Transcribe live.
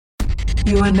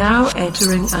You are now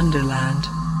entering Underland,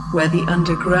 where the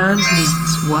underground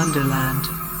meets Wonderland,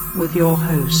 with your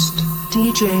host,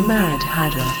 DJ Mad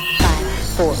Hatter.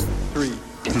 5, 4, 3,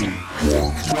 2,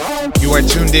 1. You are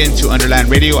tuned in to Underland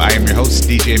Radio. I am your host,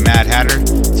 DJ Mad Hatter.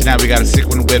 Tonight we got a sick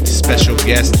one with special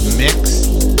guest mix.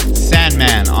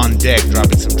 Sandman on deck,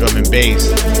 dropping some drum and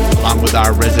bass, along with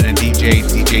our resident DJ,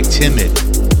 DJ Timid,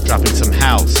 dropping some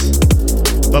house.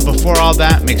 But before all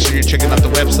that, make sure you're checking out the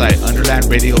website,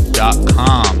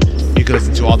 underlandradio.com. You can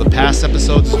listen to all the past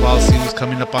episodes as well as see who's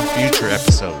coming up on future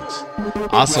episodes.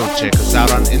 Also, check us out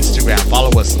on Instagram.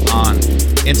 Follow us on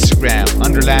Instagram,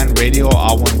 Underland Radio,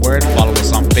 all one word. Follow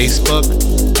us on Facebook,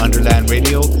 Underland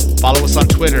Radio. Follow us on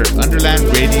Twitter, Underland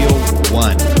Radio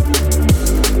 1.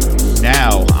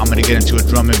 Now, I'm going to get into a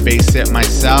drum and bass set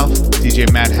myself.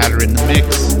 DJ Mad Hatter in the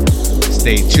mix.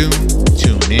 Stay tuned,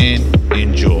 tune in,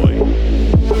 enjoy.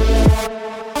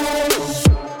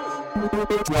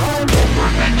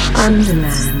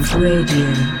 Underland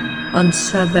Radio on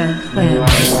Sub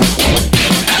FM.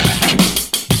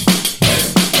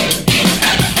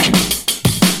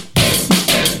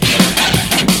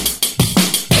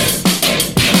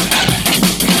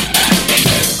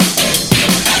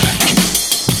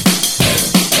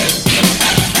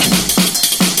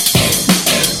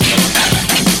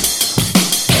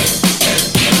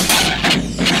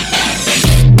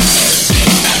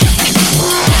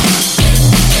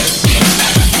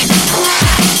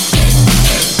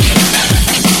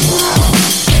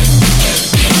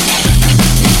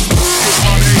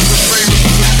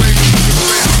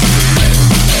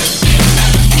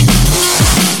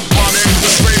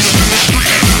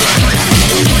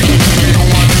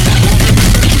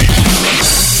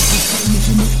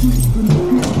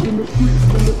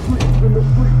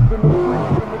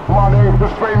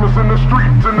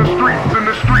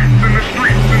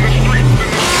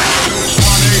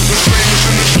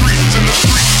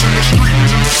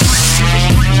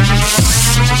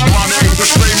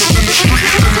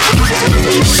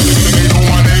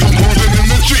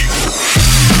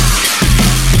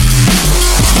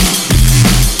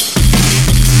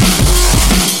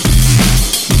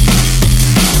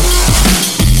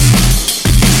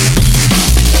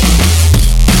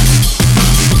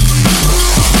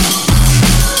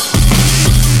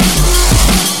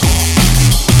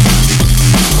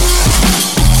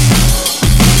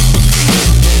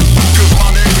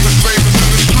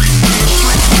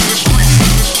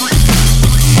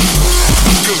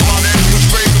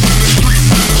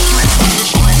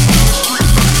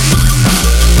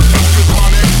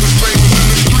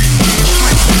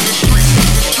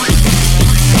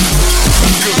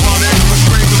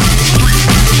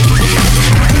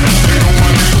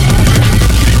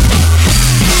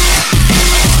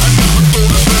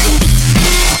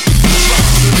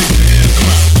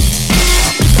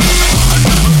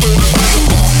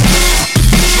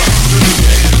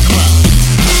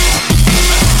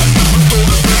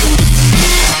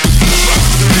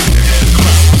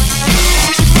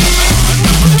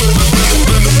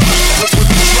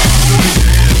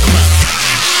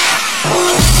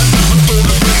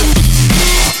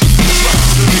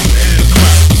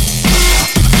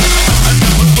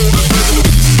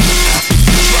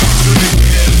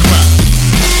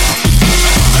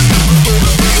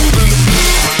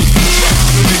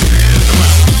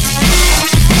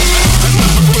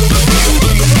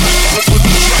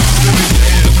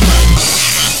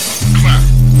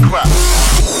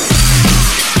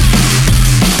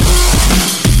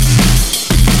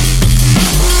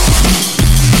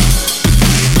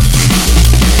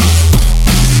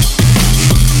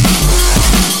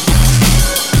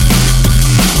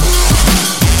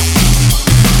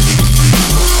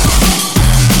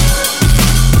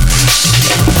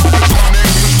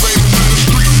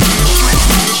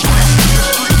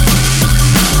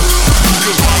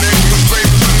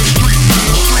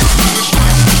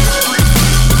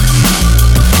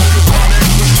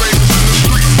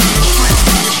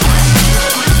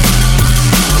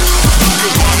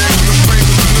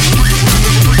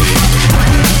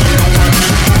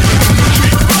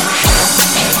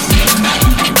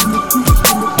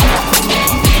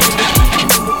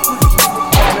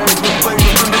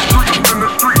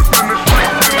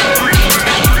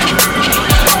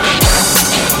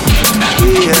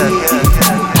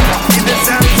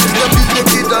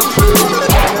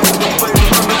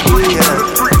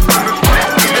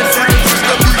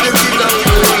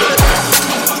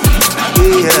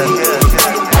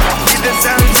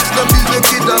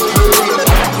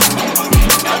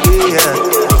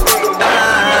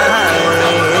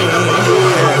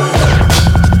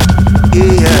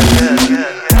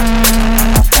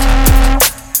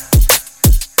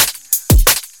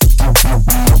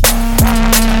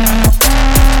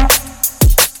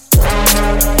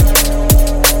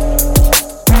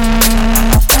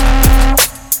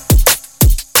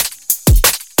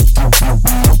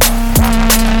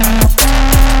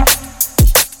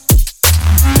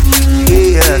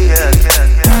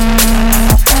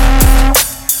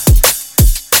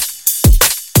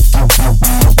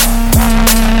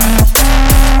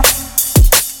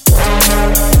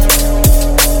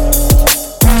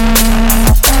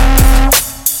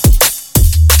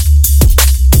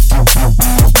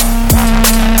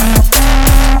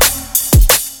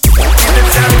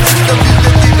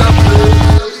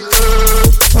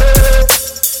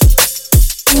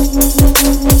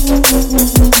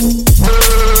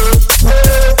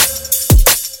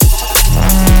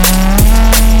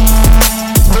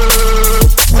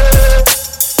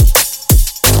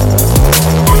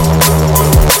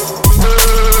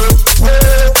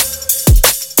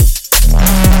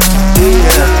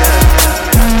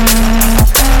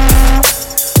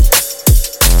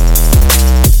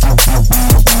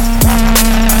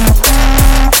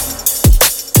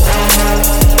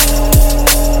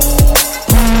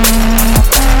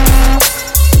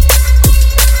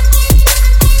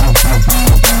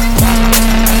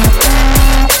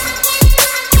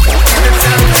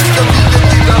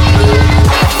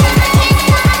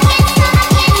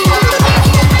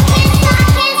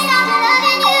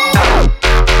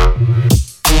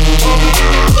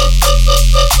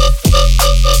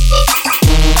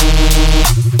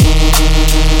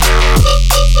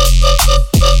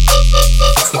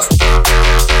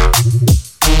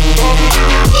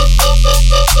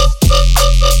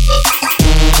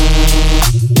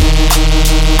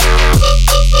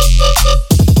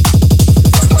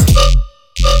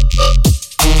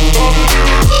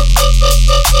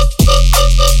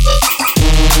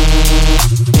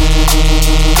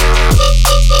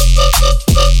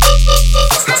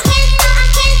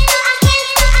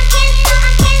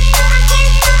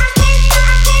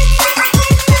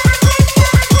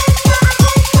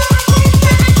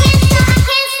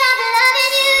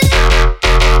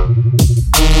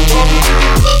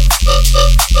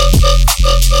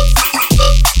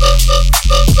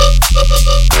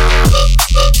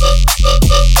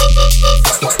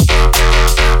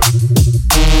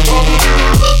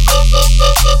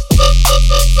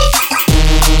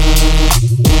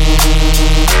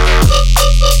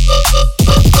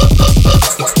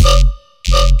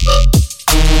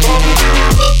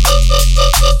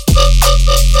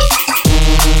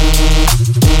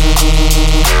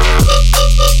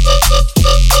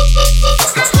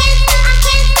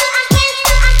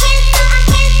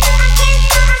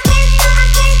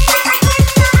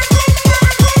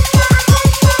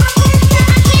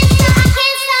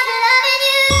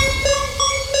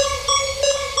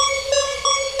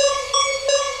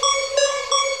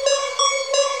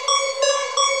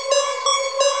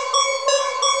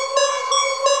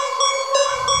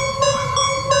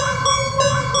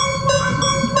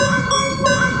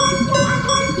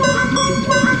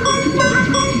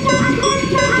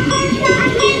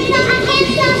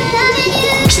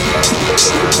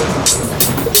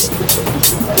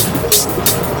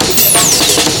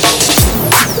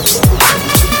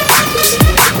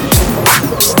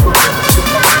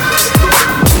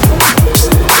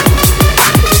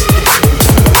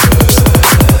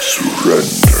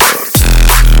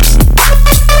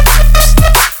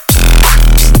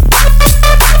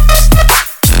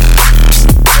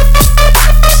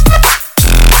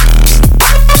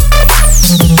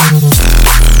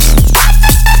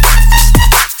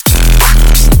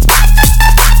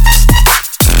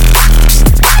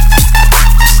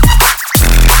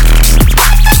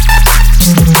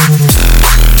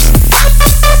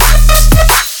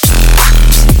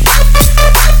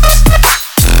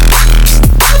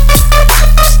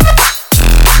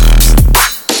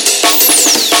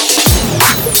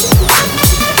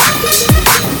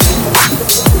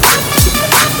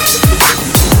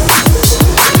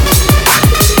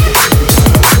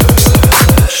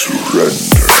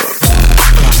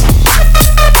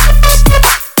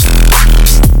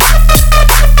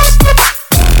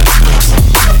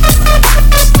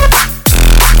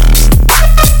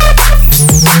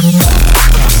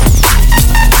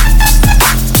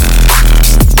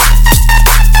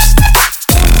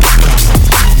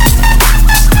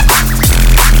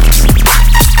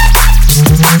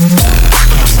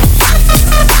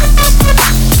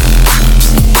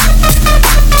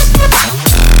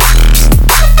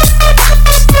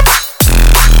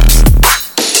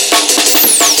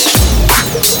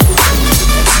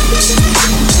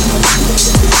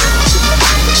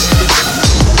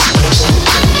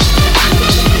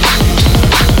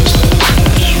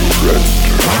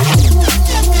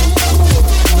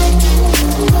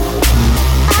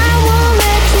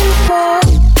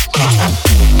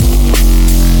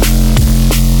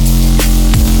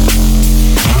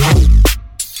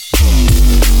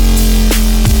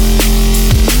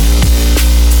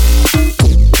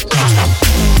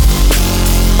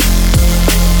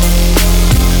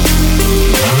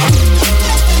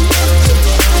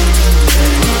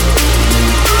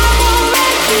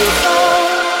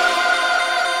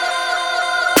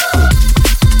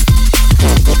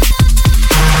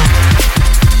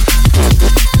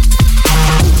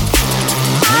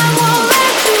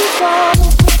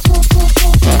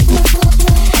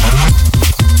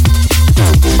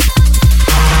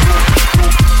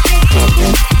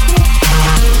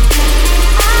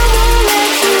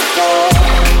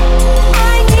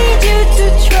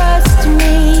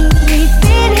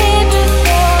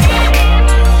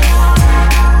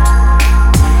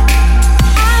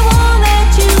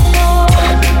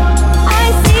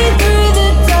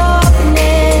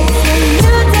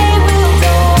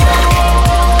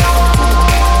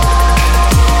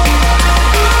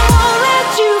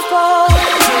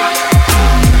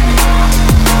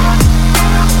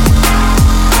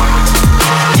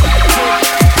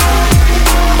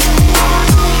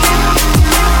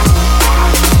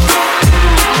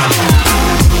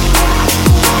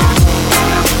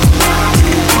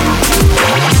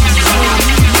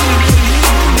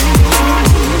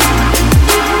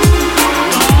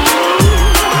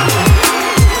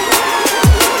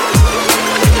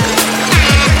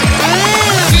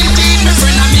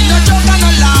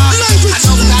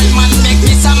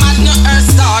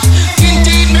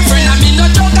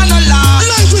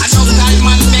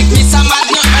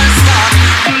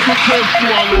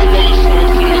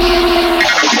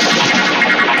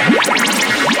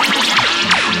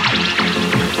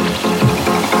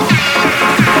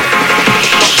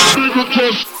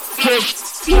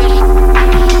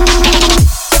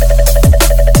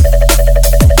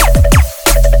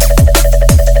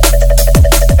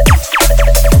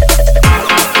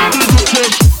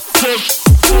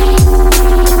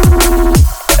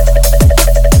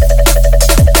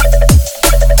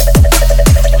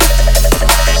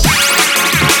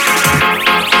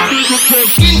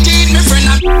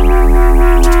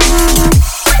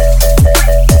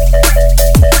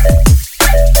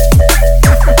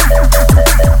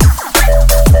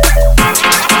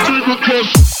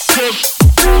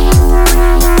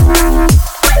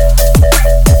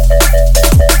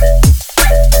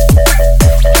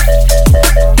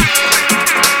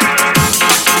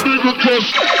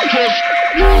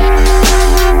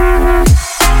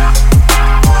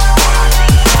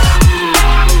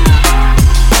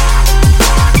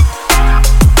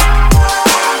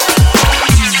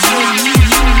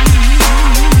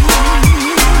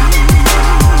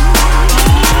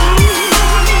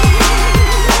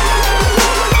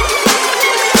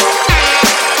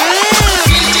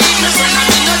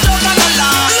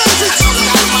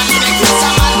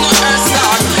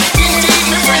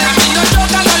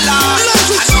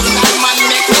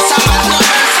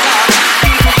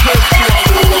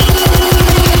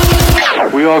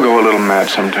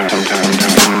 sometimes.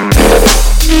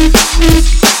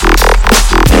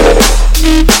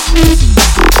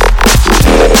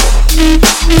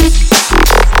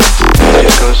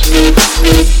 Just goes a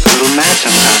little mad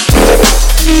sometimes.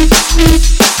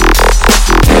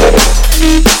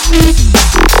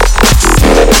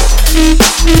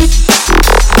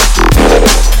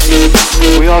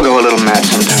 We all go a little mad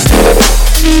sometimes.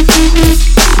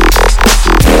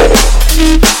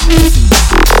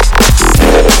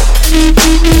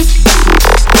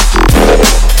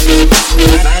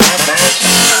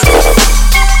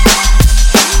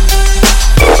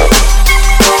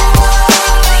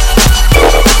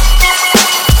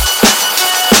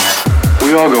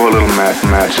 We all go a little mad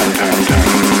sometimes.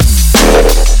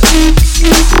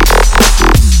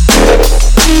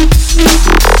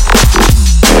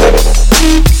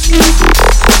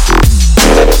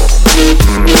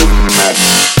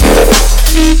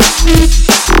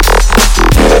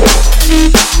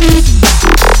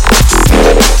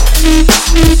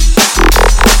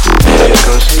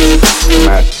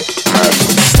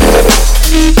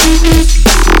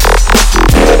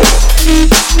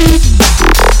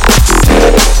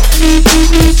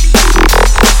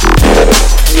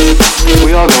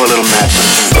 We all go a little mad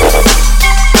sometimes.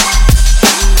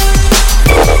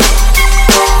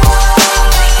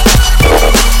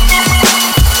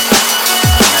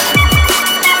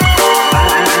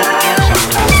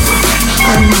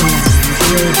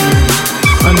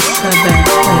 On Sabbath.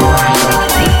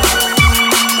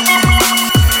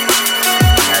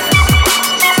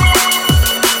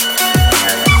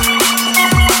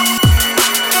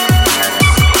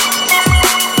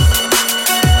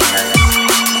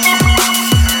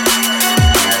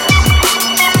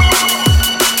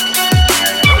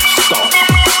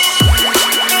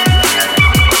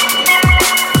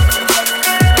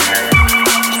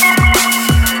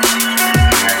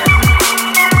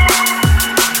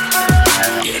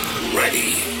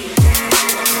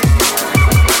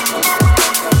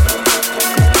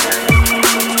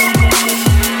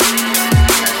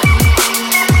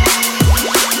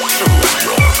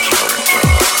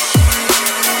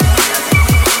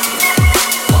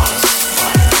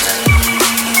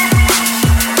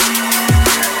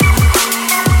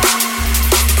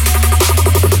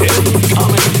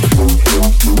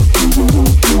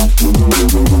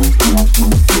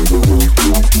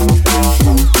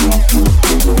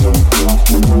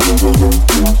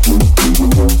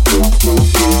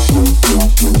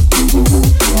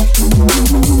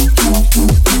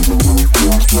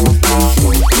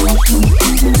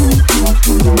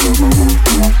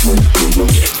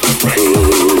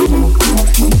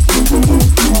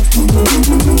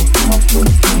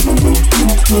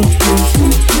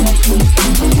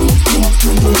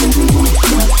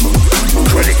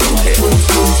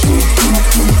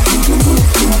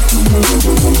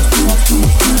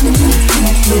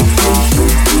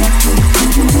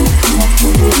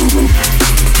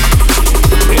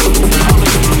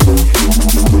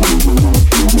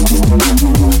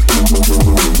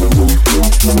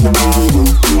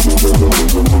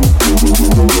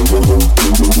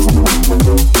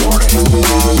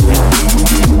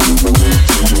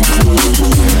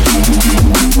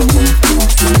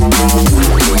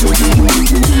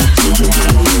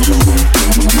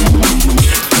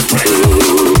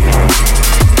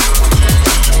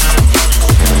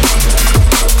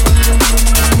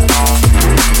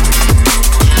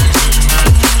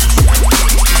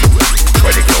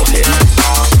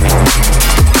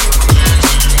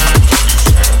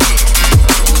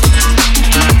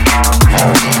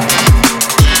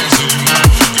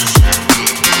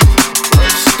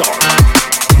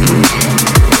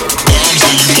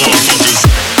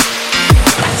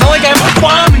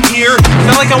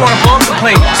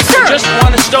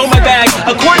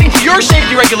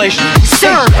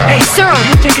 Sir! Hey, sir!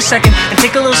 You take a second and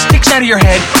take a little sticks out of your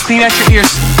head, clean out your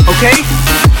ears, okay?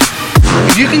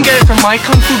 If you can get it from my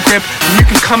Kung Fu grip, then you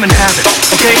can come and have it,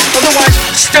 okay? Otherwise,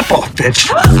 step off, bitch!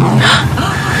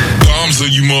 Bombs on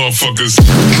you motherfuckers.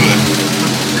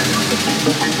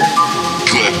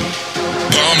 Clip.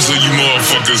 Bombs on you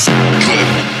motherfuckers. Clip.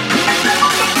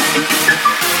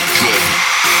 Clip.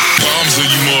 Bombs on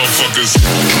you motherfuckers.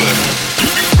 Clip.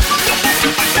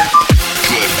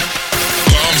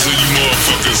 Bombs on you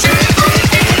motherfuckers.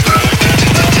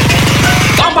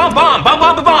 Bomb, bomb, bomb, bomb,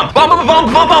 bomb, bomb, bomb, bomb,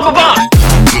 bomb, bomb, bomb, bomb.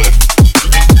 Clip.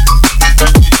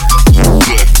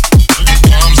 Clip.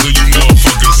 Bombs on you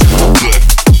motherfuckers. Clip.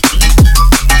 Clip.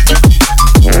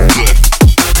 Clip. Clip.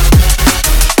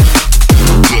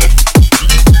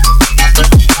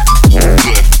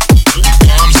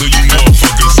 Bombs on you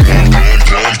motherfuckers.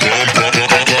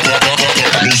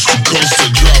 Coast to coast.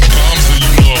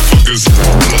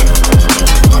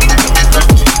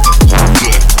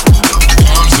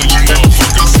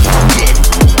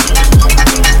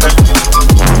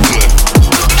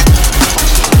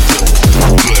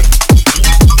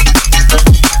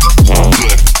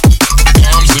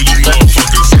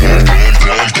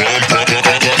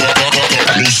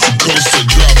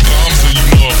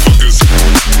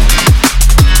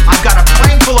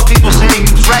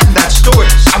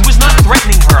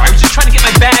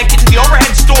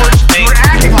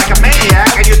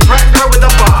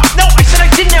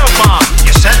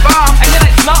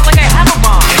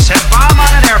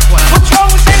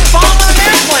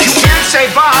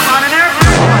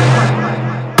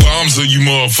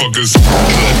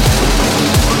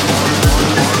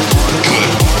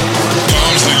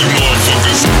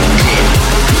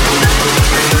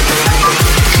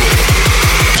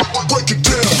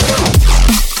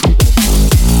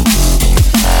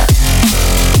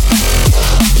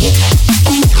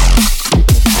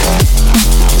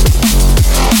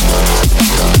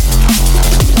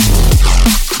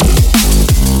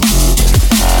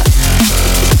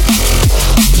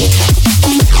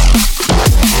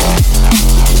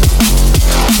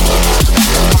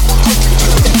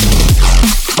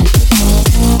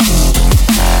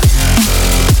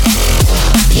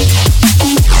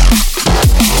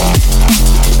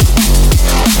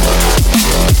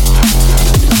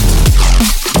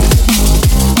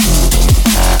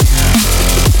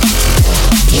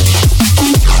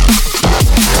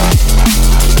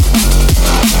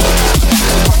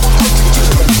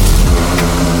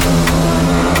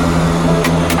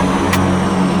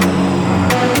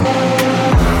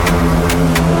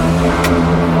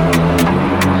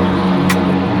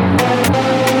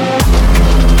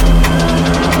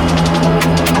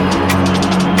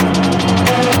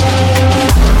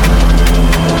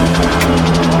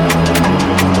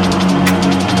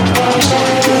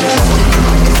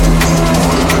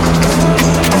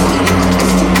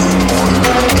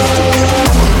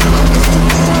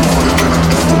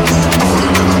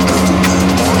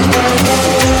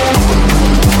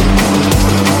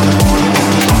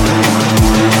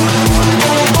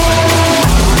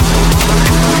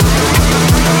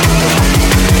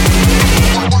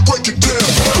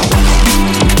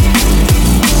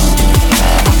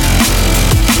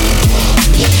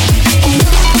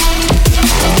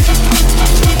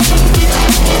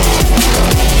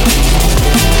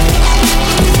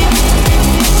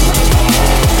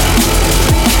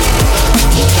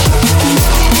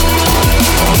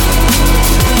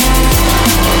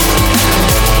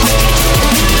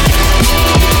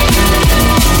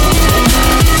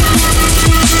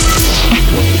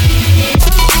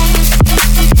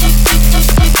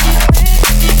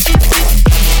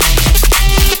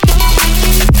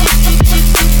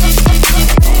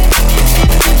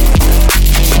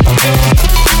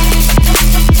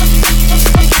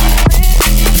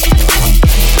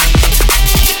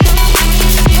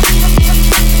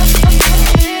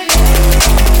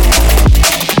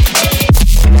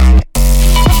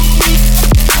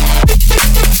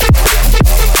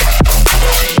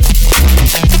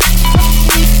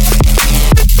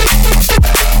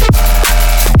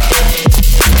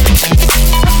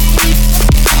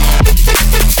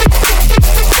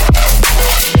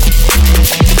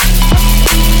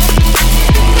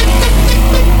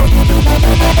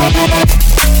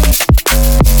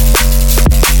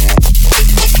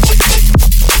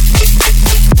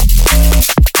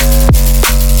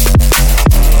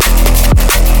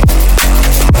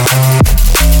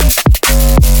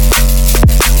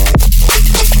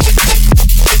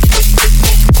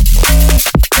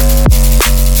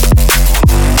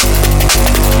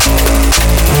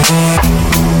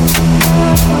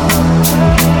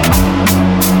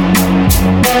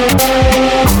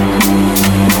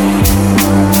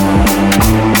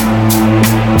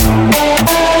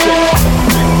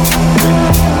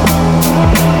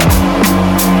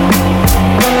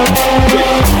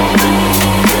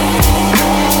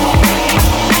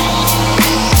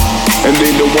 and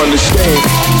they don't understand.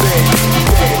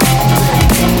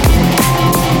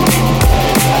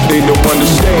 They don't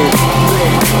understand.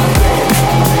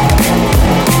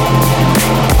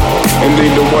 And they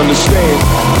don't understand.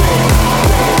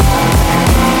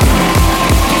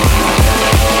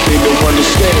 They don't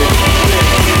understand.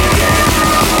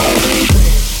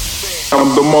 I'm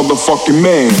the motherfucking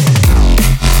man.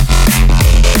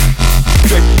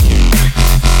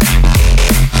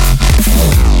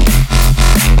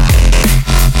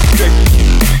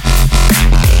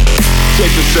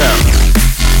 Check this out.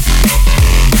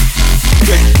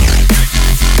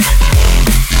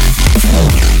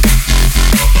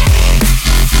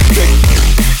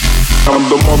 I'm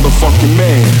the motherfucking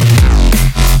man.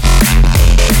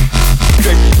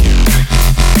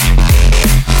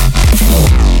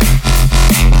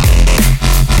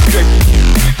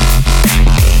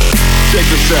 Check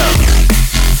this out.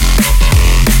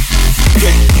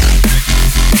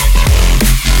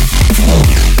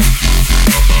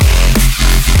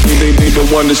 They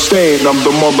don't understand, I'm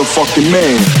the motherfucking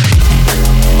man.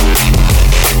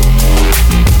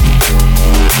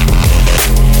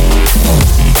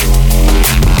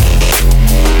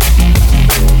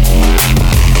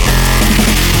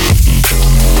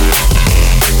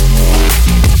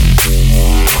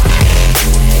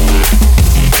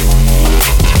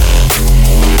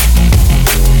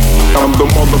 I'm the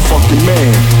motherfucking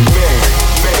man.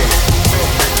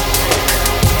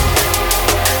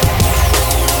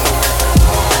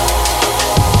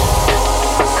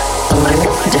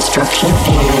 Alert for destruction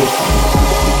imminent.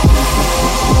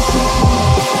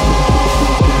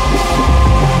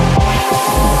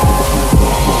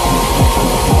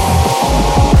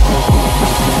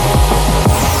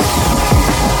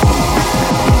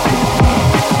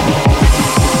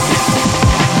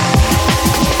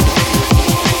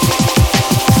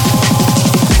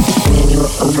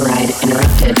 Override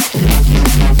interrupted.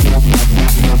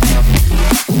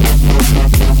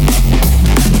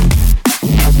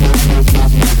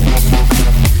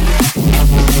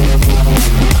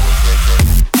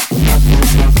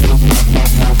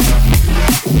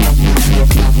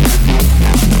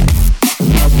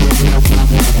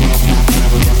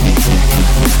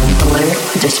 Alert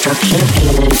for destruction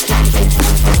imminent.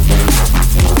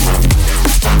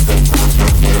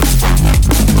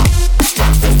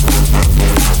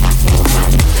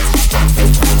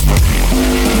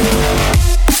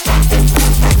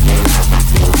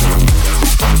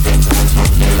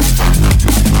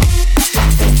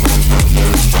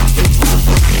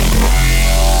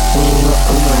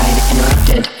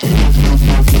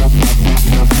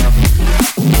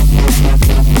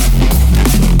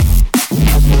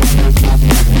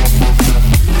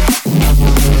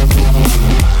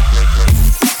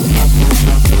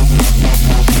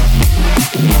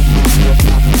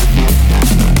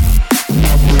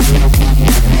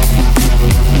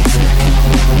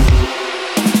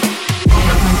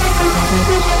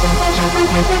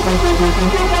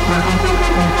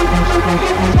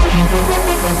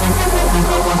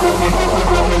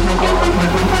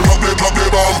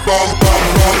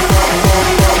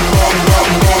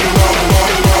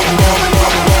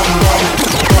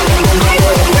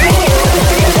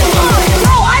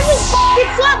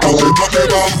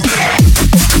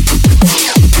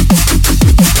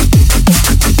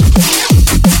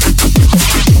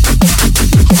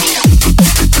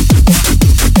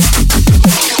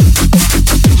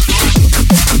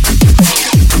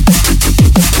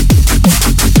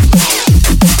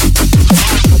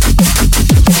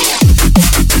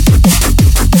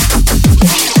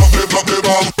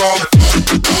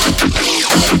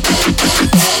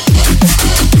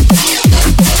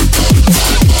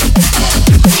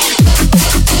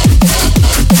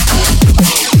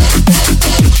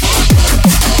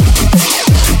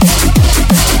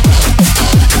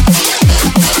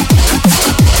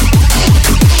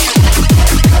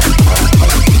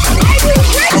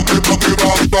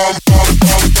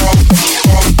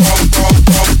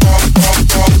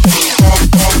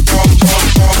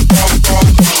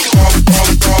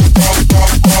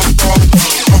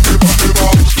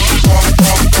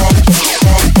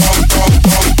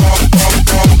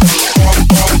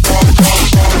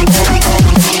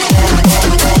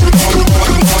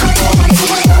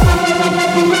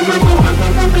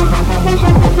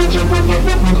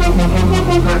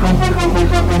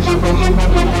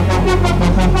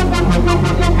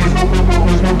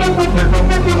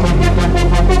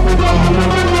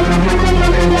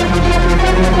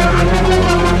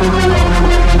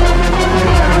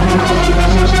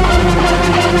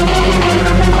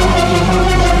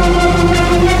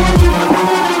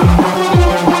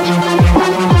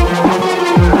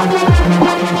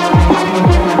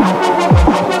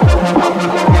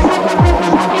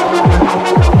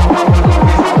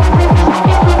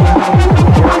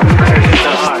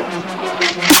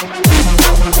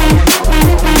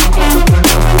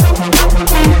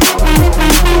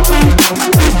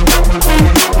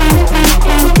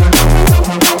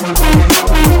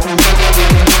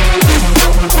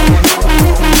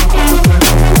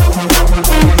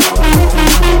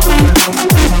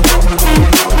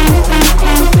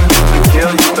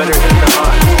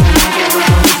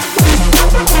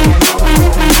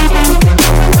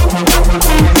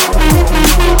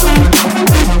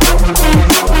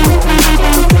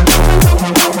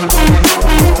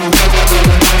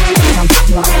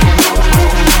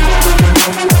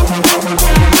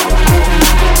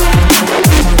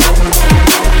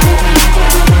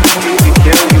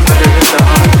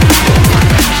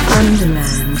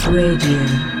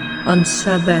 on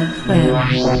Sub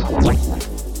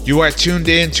FM. You are tuned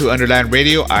in to Underland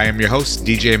Radio. I am your host,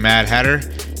 DJ Mad Hatter,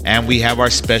 and we have our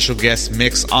special guest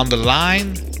mixer on the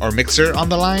line.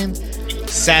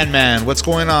 Sandman, what's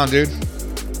going on, dude?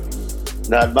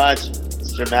 Not much.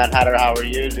 Mr. Mad Hatter, how are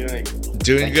you doing?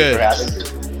 Doing good.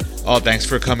 Oh, thanks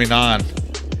for coming on.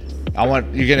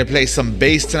 You're gonna play some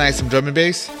bass tonight, some drum and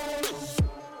bass?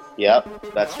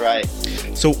 Yep, that's right.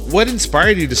 So what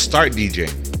inspired you to start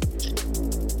DJing?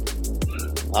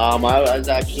 I was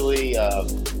actually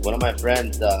one of my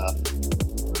friends,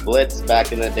 Blitz,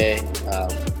 back in the day,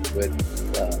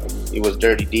 he was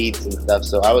Dirty Deeds and stuff,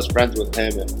 so I was friends with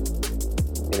him, and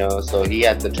so he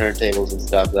had the turntables and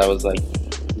stuff. That was like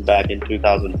back in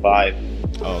 2005.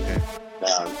 Oh, okay.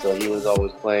 So he was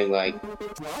always playing like,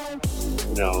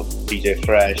 DJ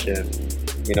Fresh and,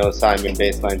 Simon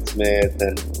Baseline Smith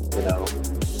and,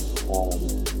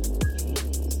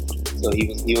 so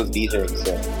he was DJing.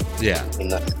 So yeah.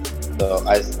 So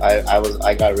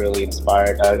I got really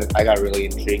inspired. I got really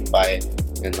intrigued by it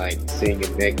and like seeing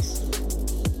it mix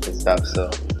and stuff.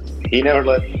 So he never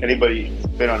let anybody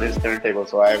spin on his turntable.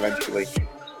 So I eventually,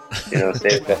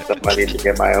 saved up some money to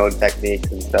get my own techniques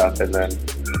and stuff, and then.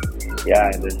 Yeah,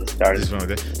 and then just started.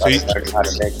 Started how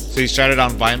to mix. So you started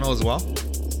on vinyl as well?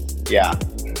 Yeah.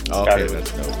 Okay,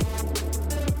 that's dope.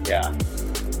 Yeah.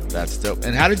 That's dope.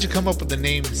 And how did you come up with the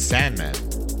name Sandman?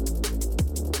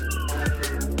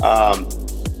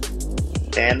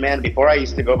 Sandman. Before I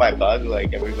used to go by Bug.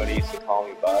 Like everybody used to call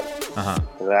me Bug.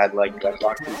 Because I had like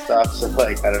dreadlocks and stuff. So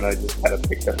like I don't know, I just kind of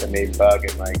picked up the name Bug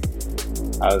and like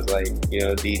I was like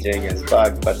DJing as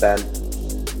Bug. But then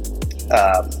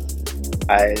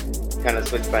I kind of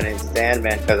switched my name to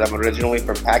Sandman because I'm originally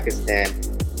from Pakistan,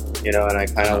 and I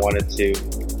kind of wanted to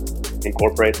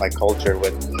incorporate my culture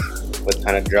with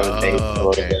kind of drum and bass a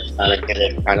little bit, kind of get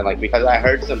it kind of like, because I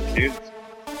heard some tunes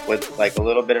with like a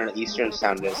little bit of an Eastern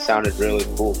sound that sounded really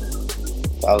cool.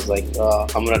 So I was like,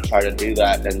 I'm gonna try to do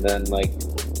that, and then like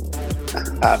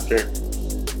after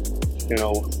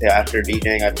after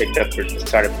DJing, I picked up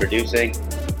started producing,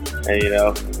 and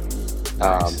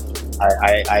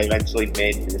I eventually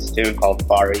made this tune called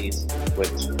Far East,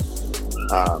 which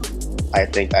I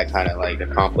think I kind of like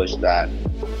accomplished that,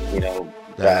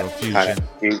 that kind of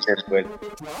fusion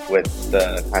with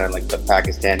the kind of like the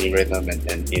Pakistani rhythm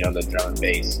and the drum and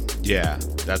bass. Yeah,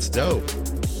 that's dope.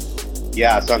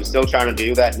 Yeah, so I'm still trying to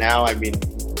do that now. I mean,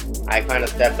 I kind of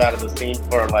stepped out of the scene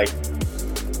for like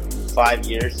 5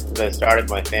 years because I started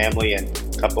my family and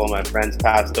a couple of my friends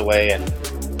passed away, and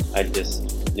I just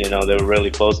they were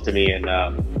really close to me, and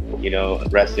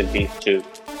rest in peace to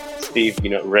Steve,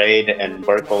 Raid and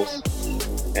Burkles,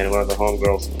 and one of the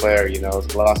homegirls, Claire.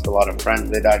 Lost a lot of friends.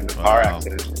 They died in a car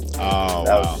accident. Oh,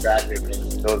 that was tragic.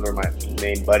 Those were my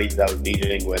main buddies that I was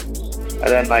DJing with, and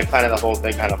then like kind of the whole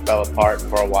thing kind of fell apart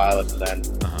for a while, and then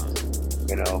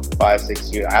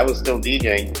 5-6 years I was still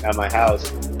DJing at my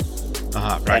house.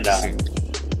 Practicing.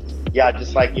 Yeah,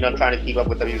 just like trying to keep up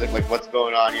with the music, like what's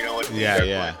going on, what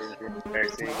seeing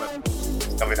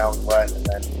what's coming out with what, and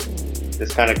then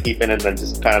just kind of keeping, and then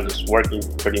just working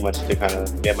pretty much to kind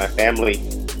of get my family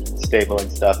stable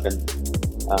and stuff, and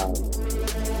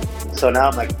so now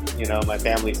I'm like, my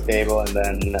family's stable, and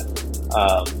then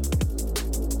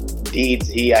Deeds,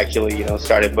 he actually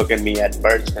started booking me at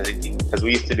Merge because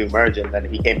we used to do Merge, and then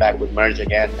he came back with Merge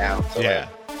again now. So yeah,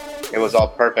 it was all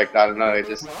perfect. I don't know, it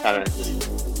just kind of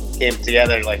came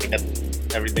together, like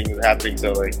everything was happening.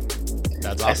 So like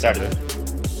that's awesome. I started,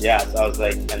 so I was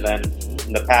like, and then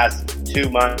in the past 2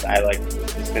 months, I like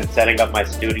just been setting up my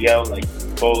studio like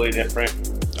totally different.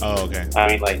 Oh, okay. I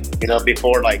mean, like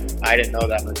before, like I didn't know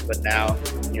that much, but now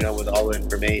with all the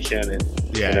information and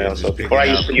so before I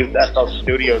used to use FL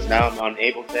Studios, now I'm on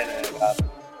Ableton and I got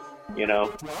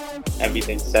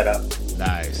everything set up.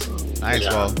 Nice.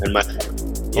 Well, and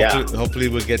hopefully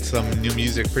we'll get some new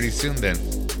music pretty soon then.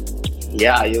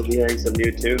 Yeah, you'll be hearing some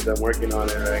new tunes. I'm working on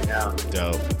it right now.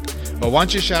 Dope. But why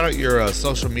don't you shout out your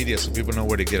social media so people know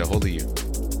where to get a hold of you?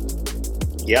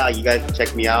 Yeah, you guys can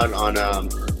check me out on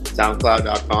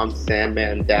SoundCloud.com,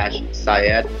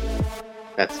 Sandman-Syed.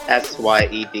 That's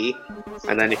SYED.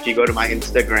 And then if you go to my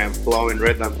Instagram, Flow and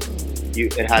Rhythm,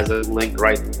 it has a link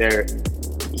right there,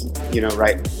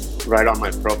 right on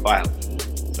my profile.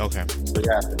 Okay. So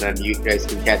yeah, and then you guys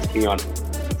can catch me on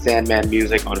Sandman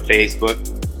Music on Facebook.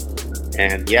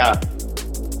 And yeah.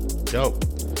 Dope.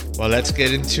 Well, let's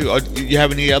get into. You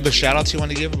have any other shout outs you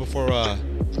want to give before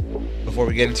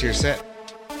we get into your set?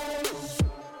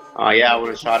 Yeah, I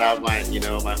want to shout out my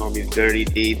homies Dirty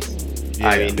Deeds. Yeah.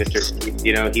 I mean, Mr. Steve,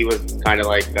 he was kind of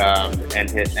like,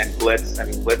 and Blitz. I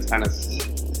mean, Blitz kind of,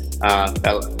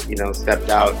 stepped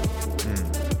out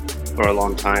for a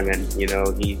long time, and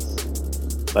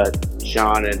but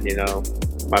Sean and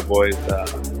my boys,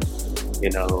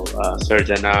 Surge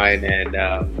 9, and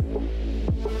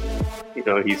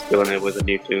he's filling it with the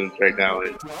new tunes right now,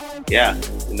 and yeah,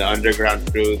 and the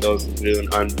underground crew, those doing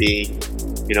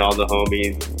Unbeat, all the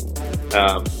homies.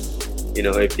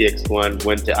 APX1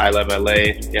 went to I Love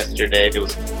LA yesterday. It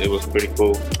was pretty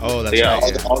cool. Oh, that's so, yeah,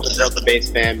 right. all the Delta Bass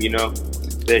fam,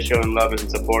 they're showing love and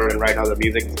support, and right now the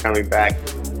music is coming back.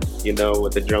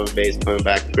 With the drum and bass coming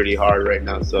back pretty hard right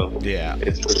now. So yeah,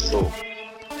 it's pretty cool.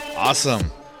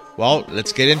 Awesome. Well,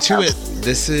 let's get into it.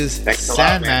 This is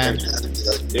Sandman.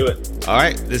 Let's do it. All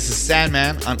right, this is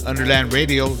Sandman on Underland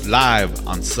Radio, live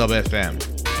on Sub FM.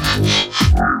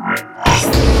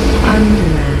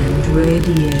 Underland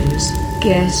Radio's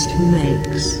guest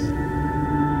mix.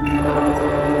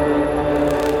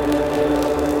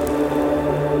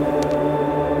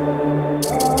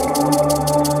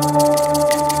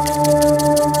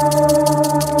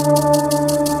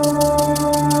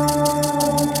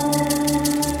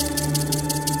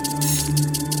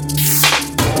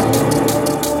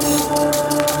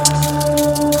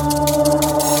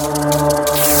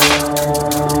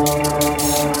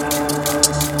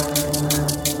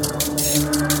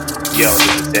 Yo,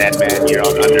 this is Sandman here on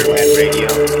Underland Radio,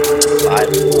 live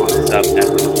on Sub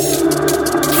FM.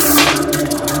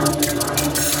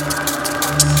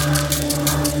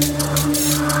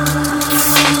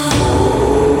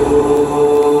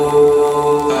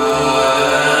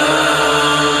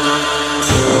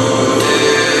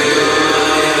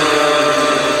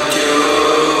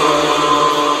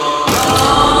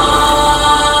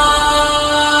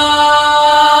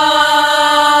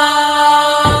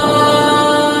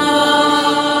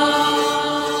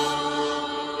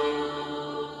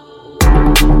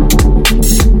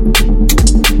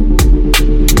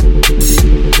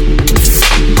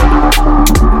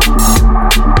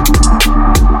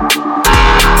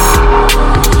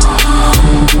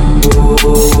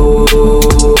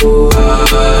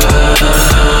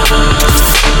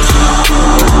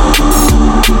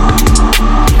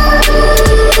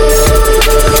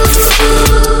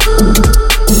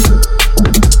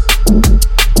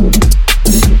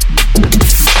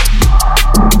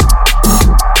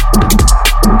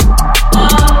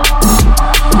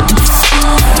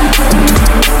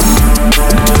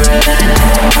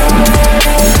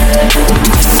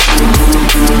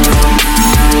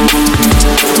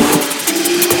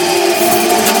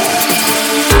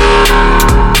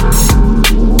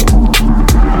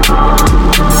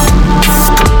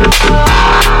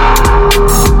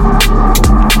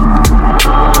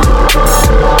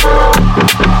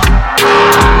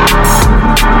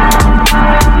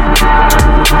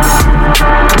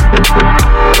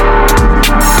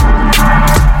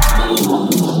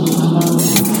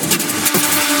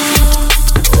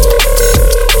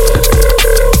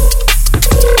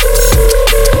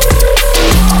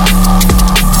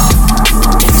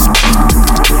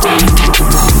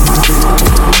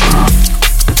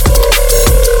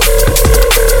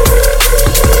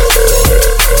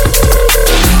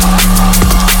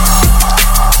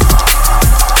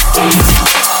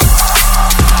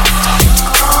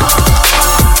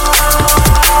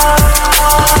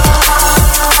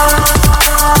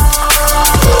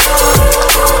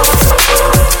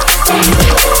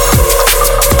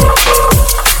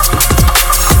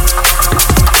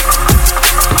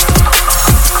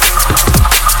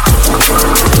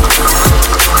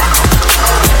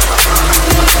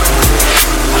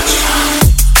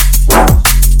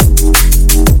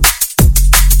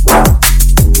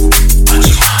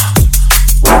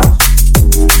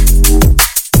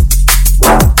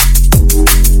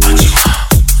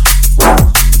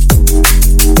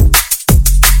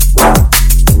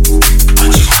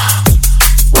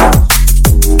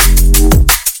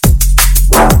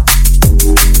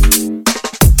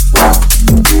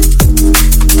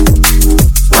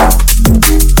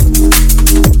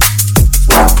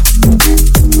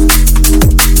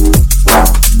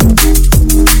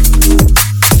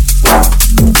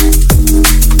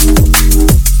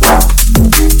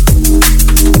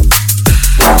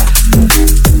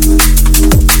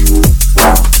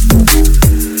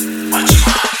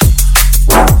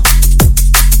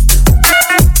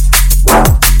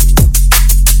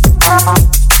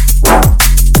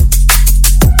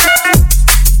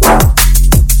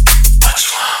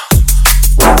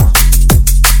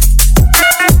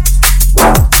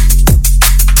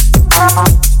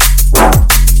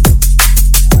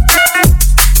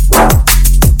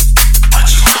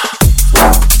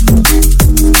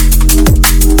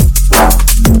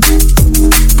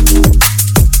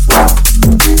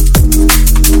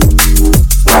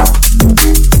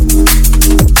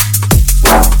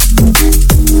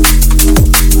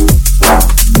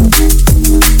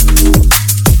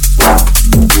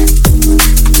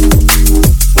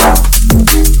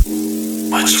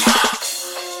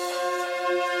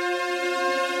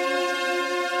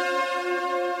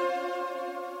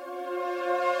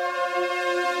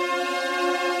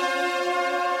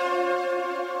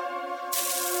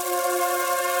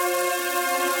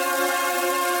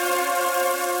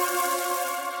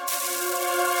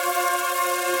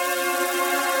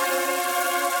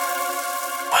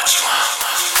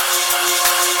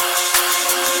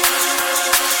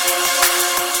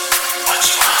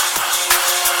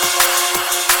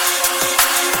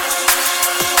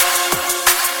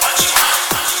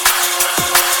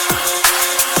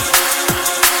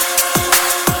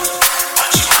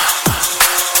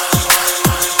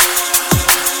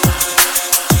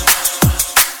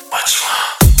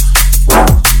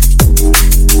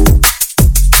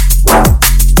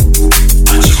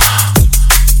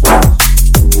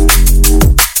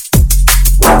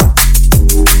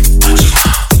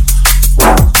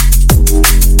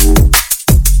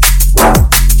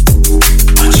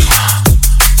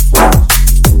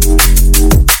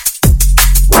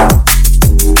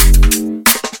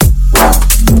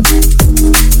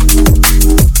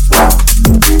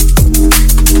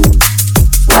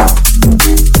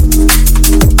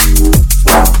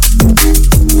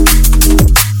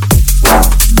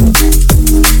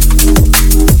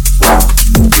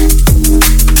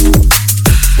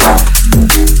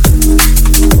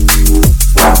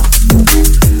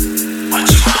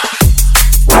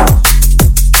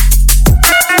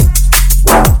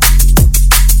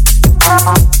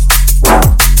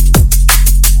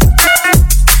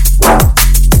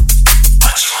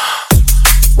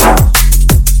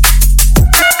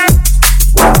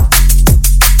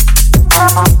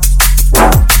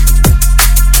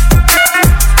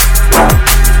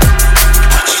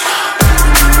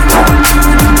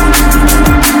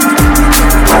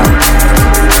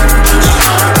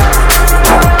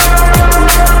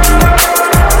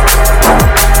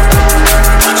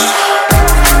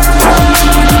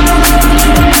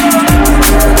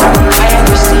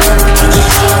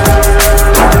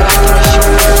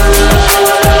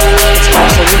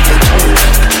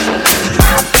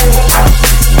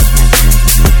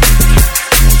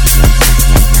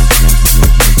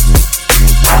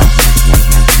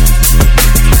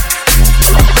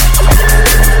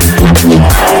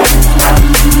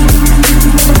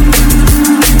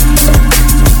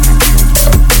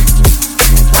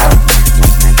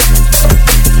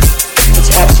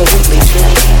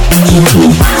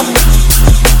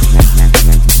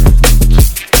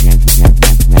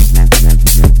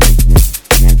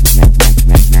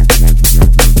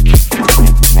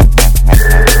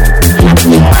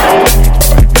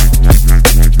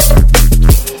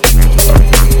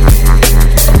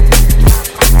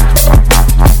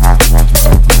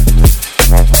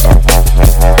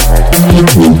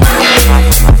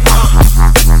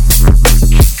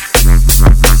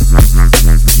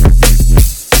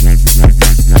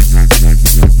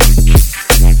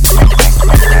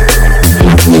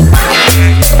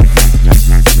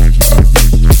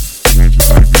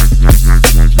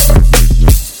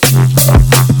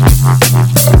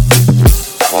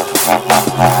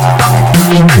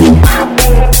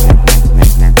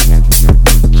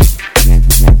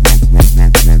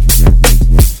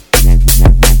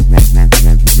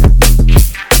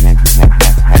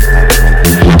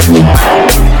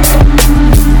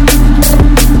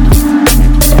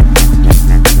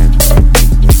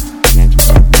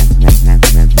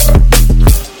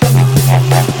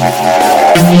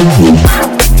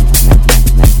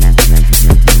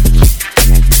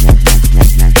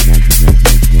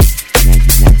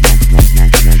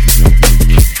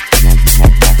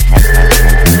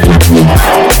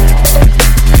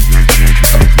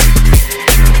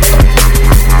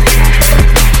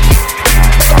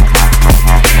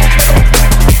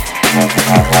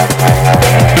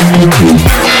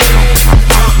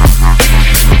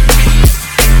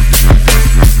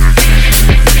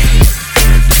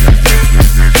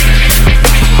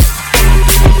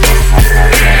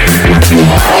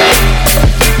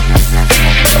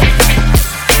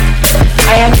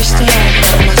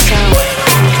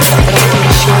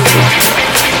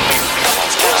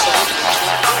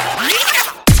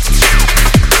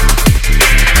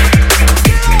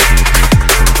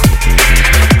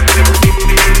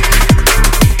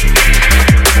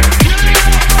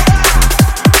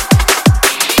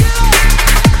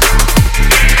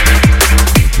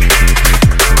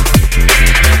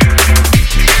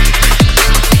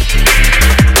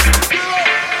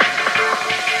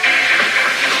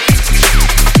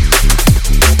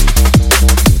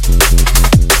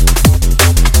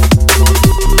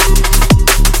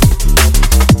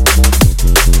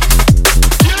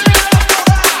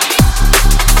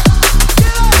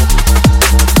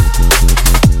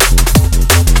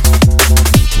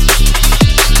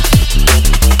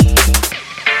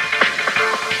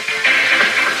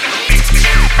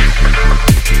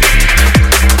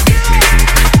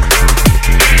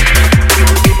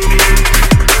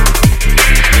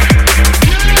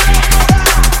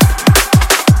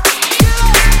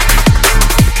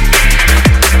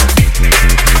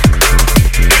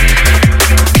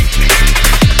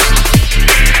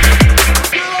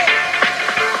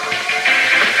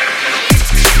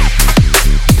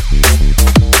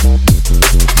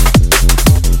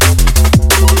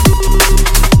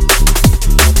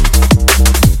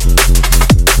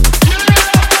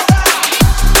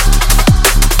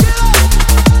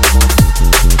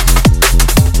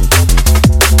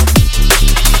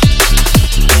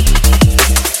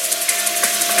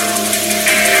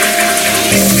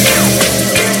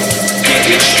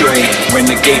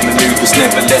 Renegade maneuvers,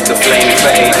 never let the flame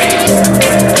fade.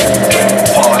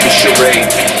 Part of the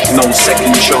charade, no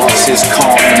second chances,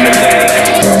 can't eliminate.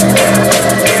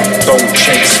 Don't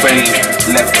chase fame,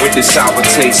 left with the sour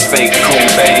taste, fake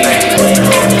Cobain.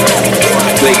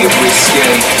 Play it risque,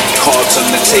 cards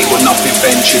on the table, nothing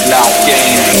ventured, loud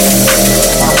game.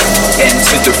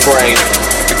 Enter the fray,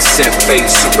 accept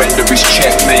fate, surrender is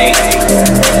checkmate.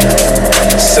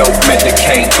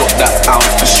 Self-medicate, got that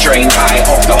alpha strain, eye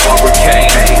of the hurricane.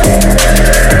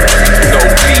 No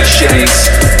cliches,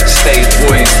 stay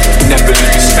poised, never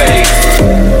lose faith.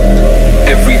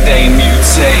 Every day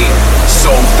mutate,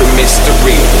 solve the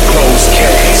mystery, close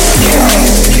case.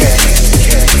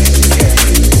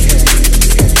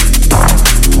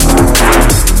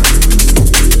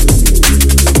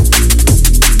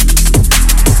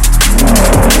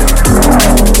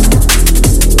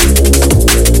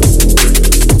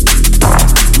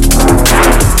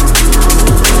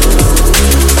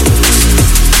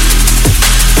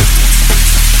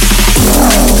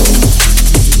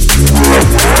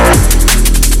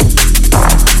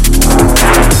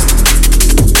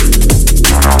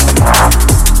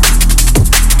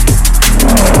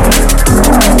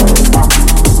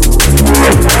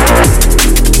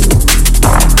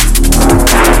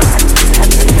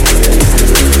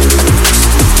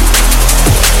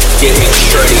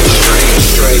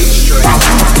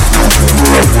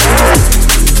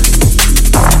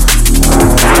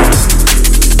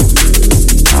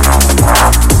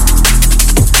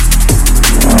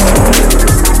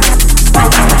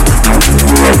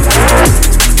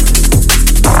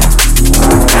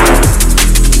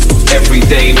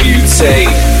 say,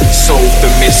 solve the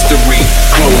mystery,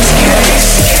 close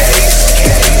case.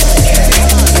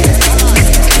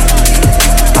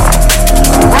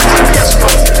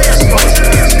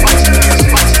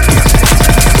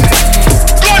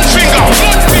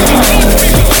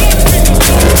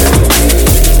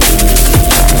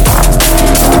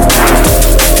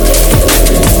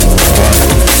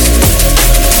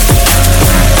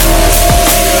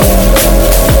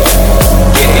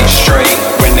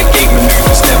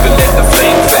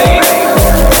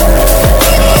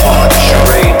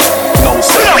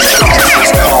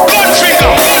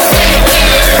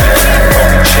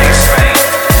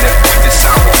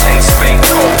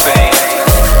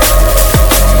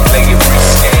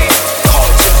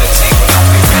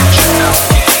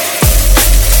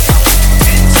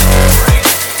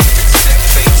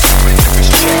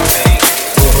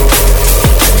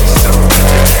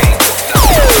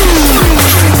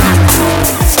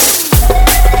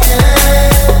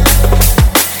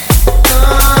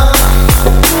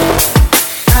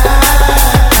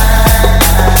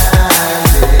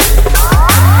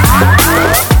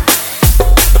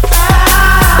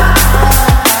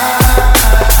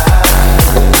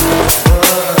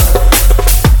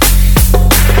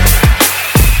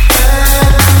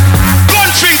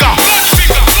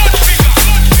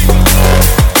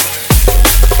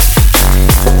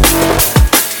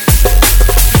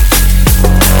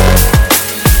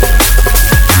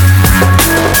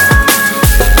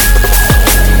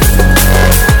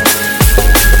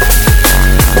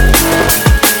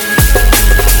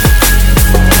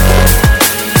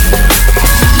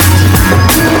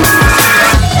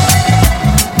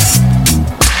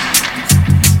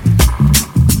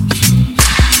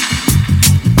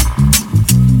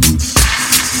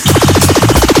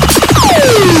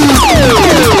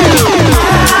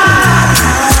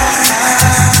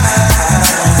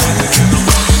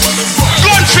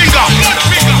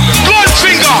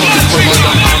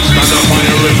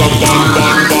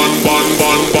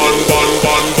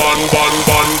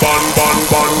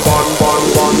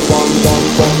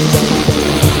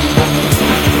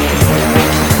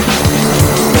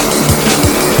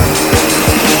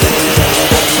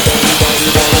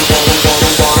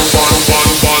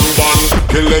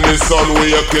 Son,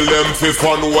 we a kill them for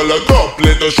fun. Well, a top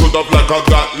later shoot up like a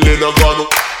Gatling gun.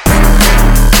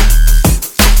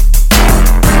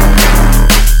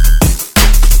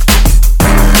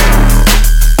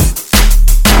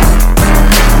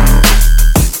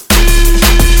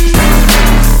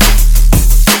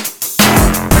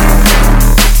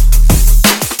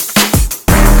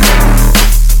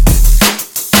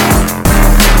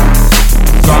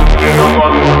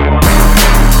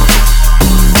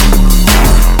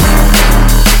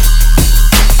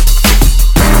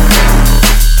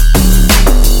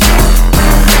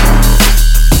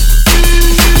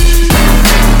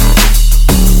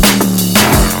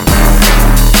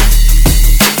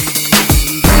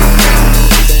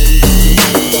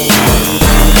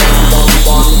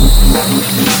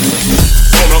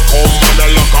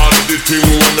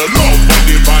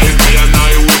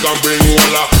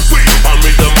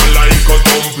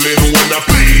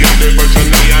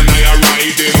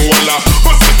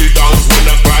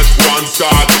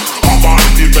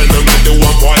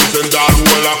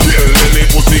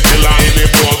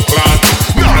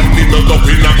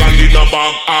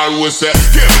 We say,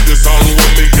 give the song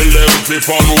when we kill them for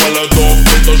fun. Well, a dog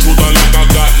get a shooter like a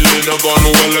Gatling gun.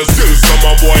 Well, still some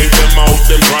a boy them out,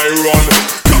 them try run.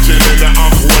 Catching in the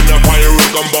app when the fire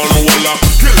come burn. Well,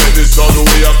 killing the sun,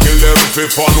 we a kill them for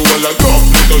fun. Well, a dog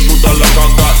get a shooter like a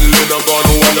Gatling gun.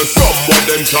 Well, some of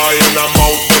them try in the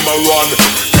mouth, them a run.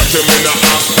 Catch him in the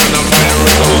app when the fire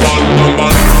come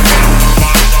burn.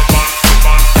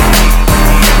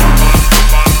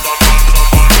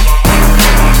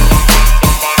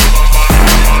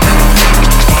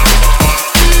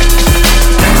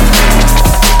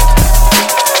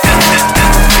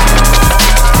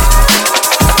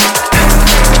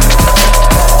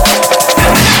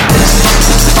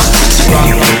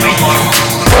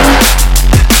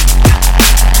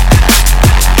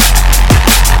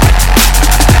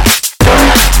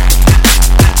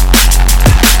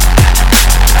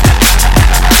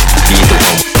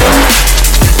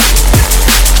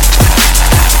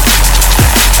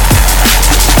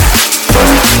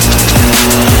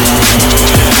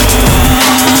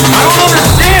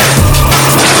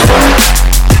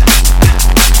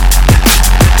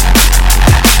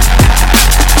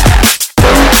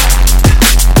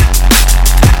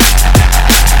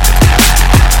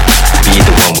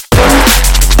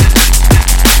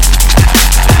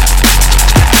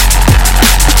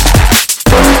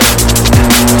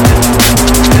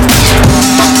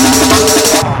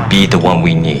 the one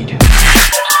we need.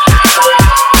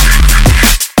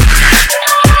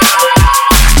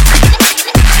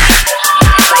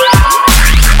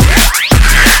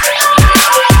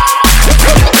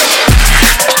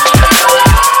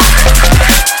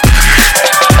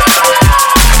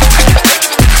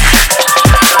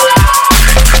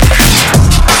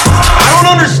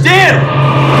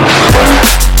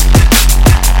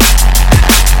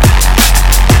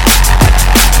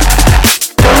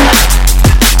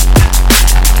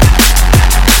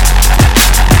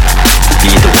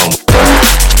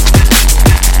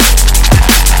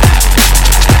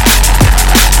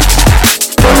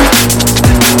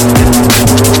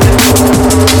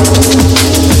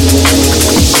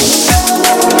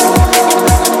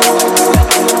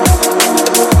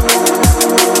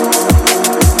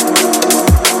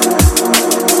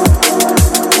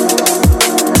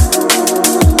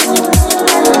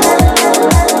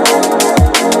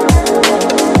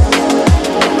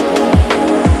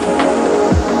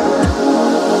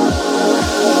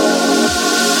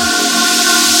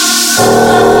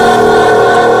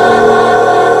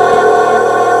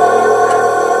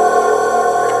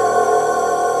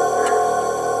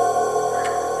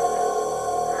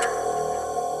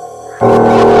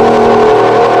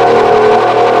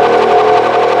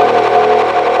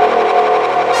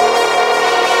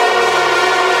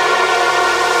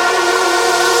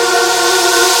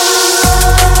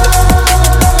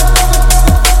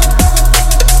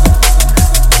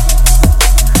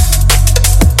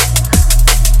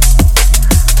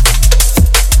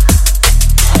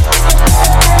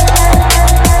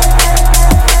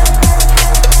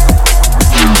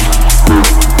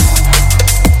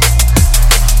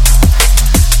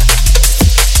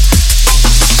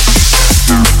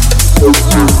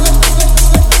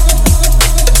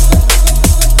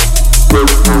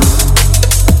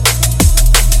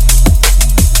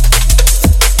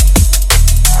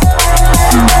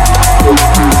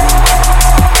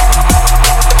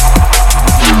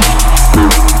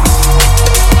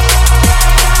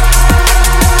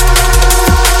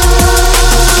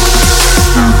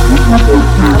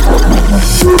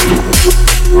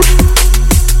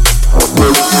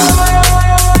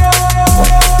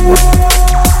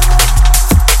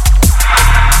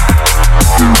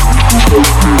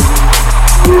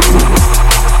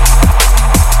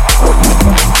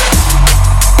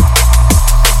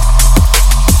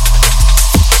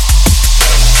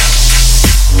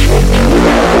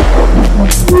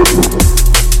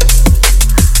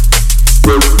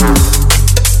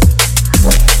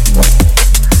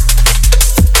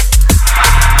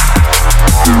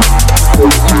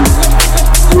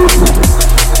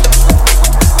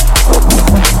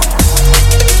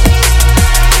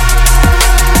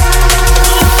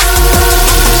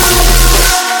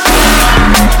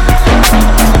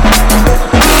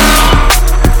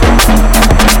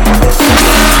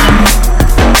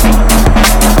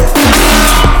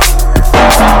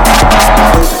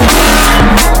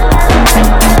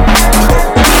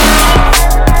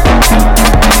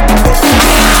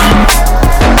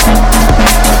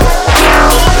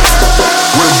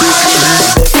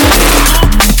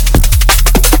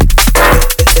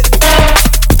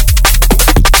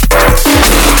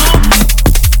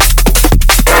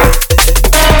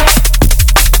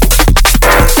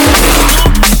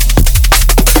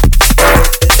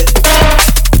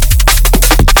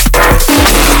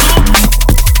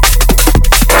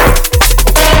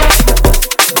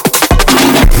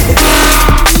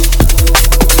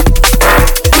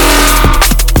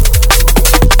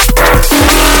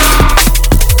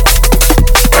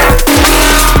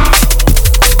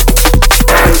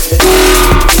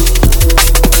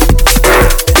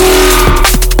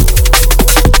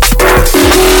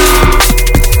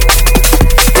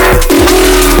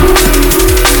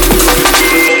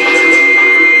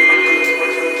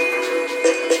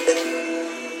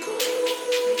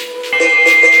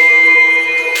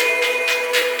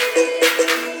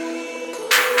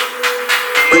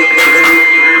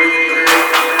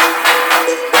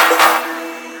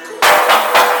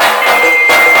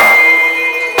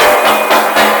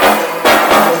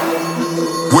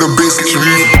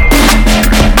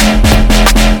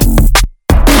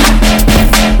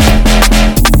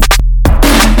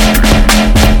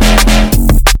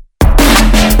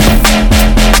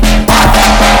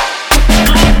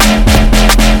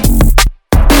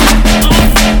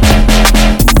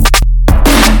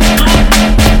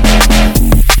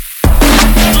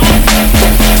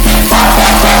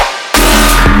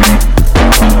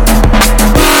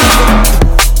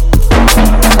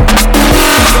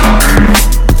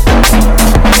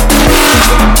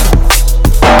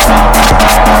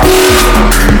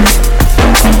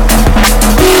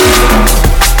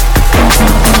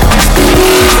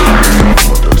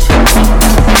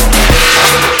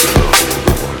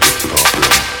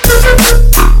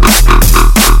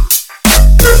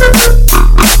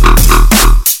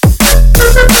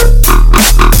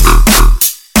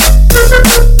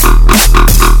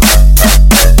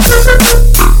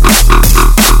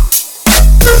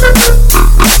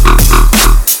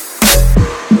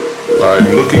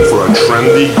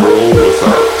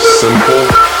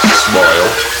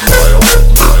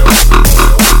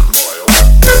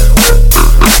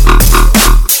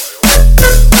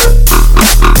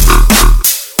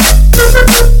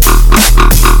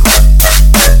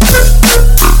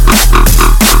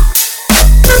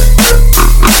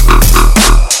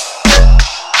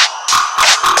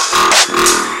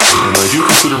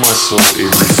 also a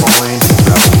refined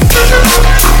level.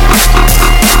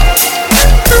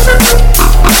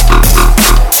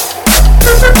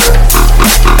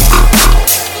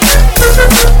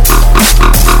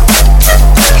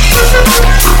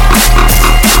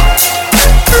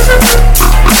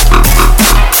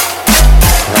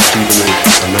 Perhaps even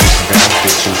a nice bath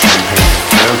with some champagne and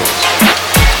candles.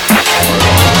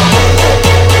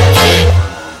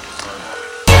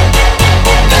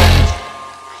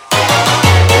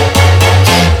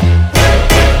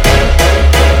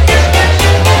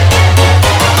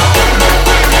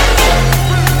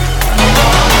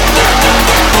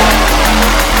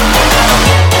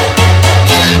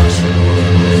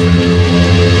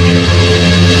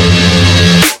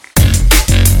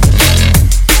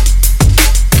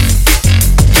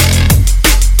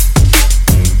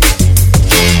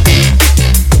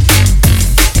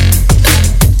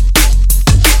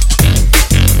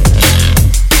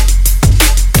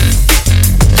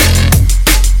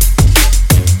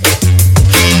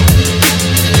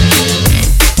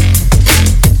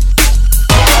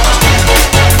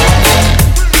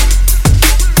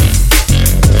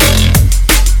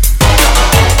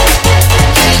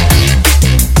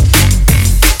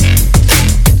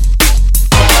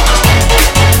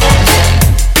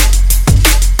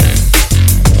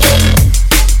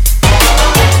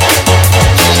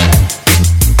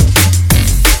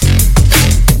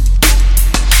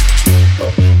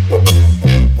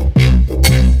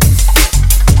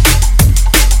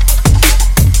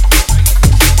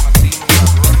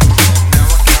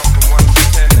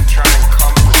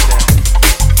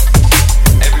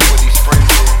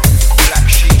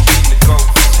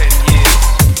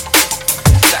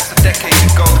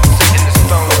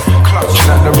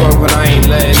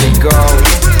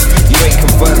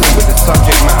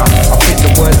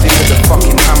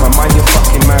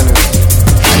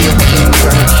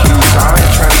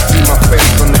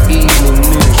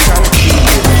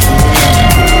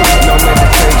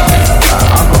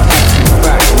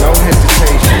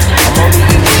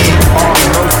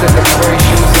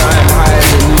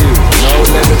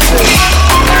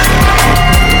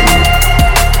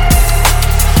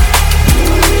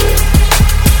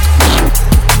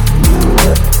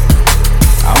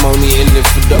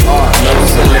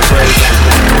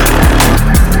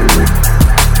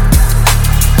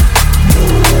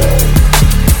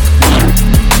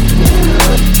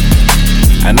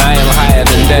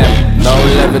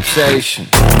 Levitation.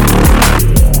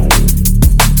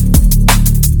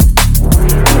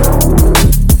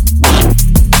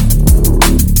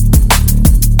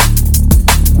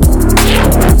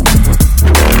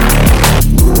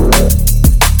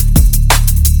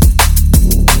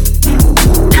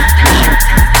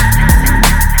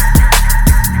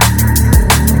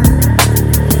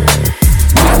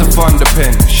 Mr.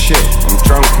 Thunderpen, shit, I'm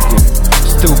drunk again.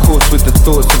 Still caught with the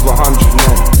thoughts of 100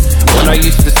 men. When I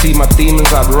used to see my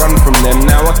demons, I'd run from them.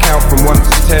 Now I count from 1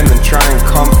 to 10 and try and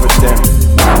comfort them.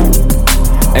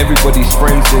 Everybody's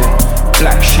friends here.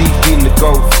 Black sheep been the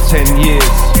goat for 10 years.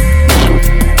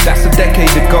 That's a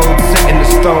decade ago, set in the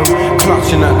stone.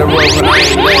 Clutching at the rope and I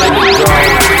ain't letting it go.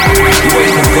 You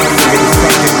ain't a gun with a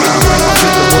fucking mouth. I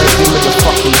put the words in with a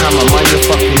fucking hammer. Mind your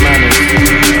fucking manners.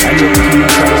 And you're cute,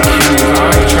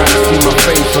 I ain't trying to see my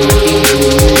face on the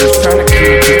evening news. Trying to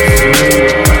keep it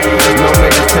smooth. No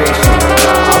meditation,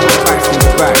 I'll go back to the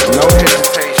back, no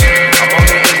hesitation. I'm on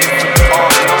the end of all,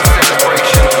 no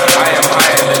celebration. I am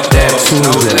higher than them,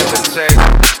 no levitation.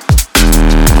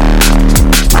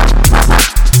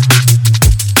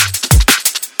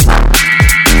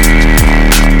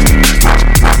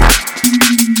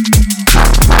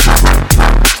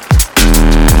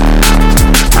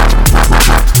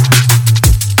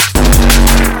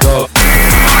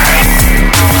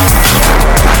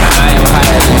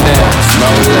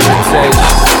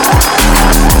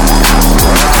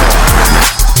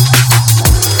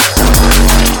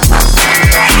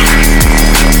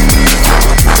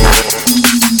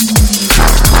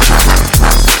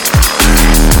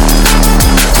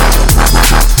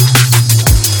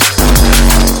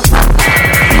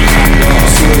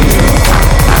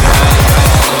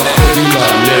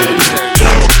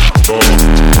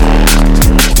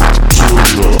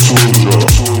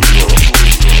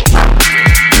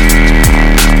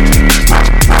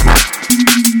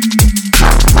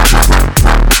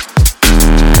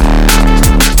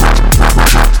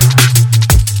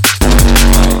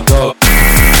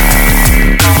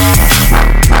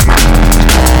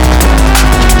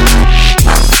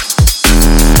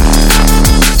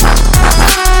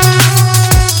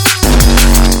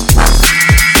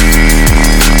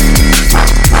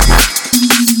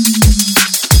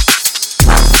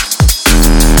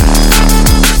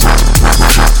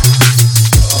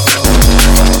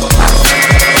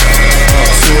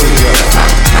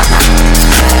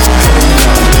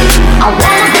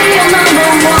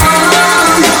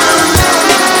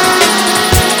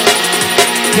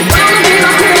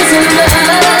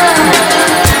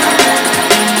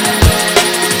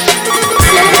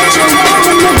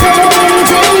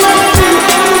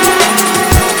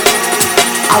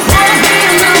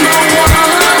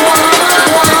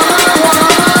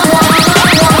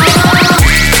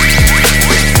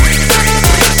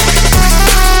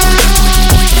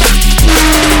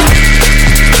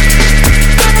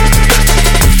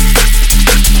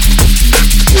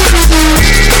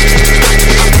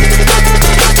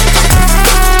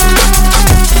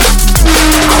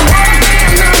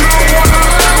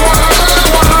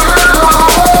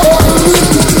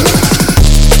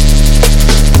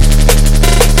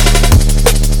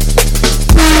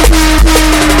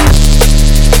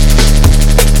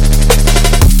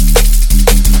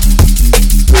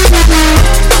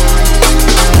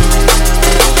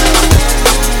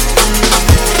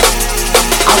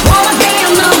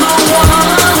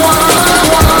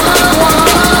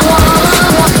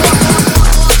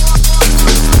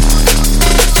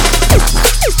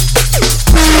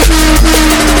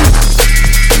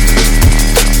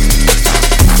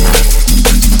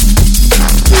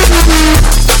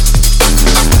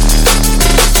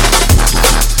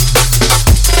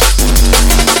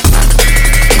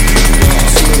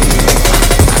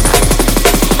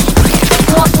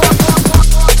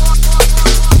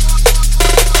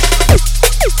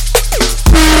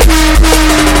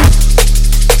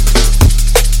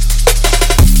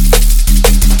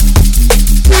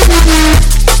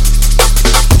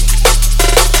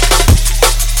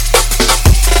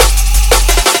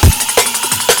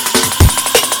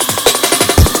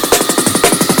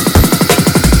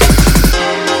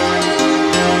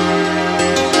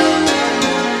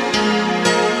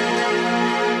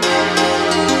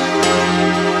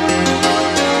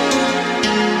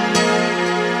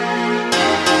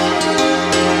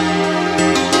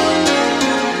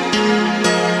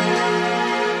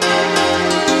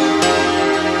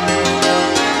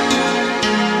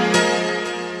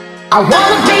 I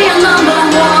wanna be a number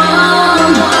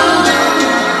one.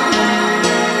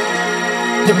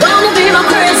 You're gonna be my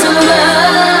crazy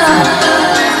love.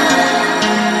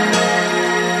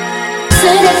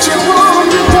 Say that you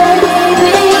want me,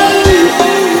 baby.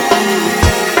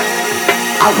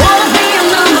 I wanna be a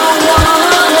number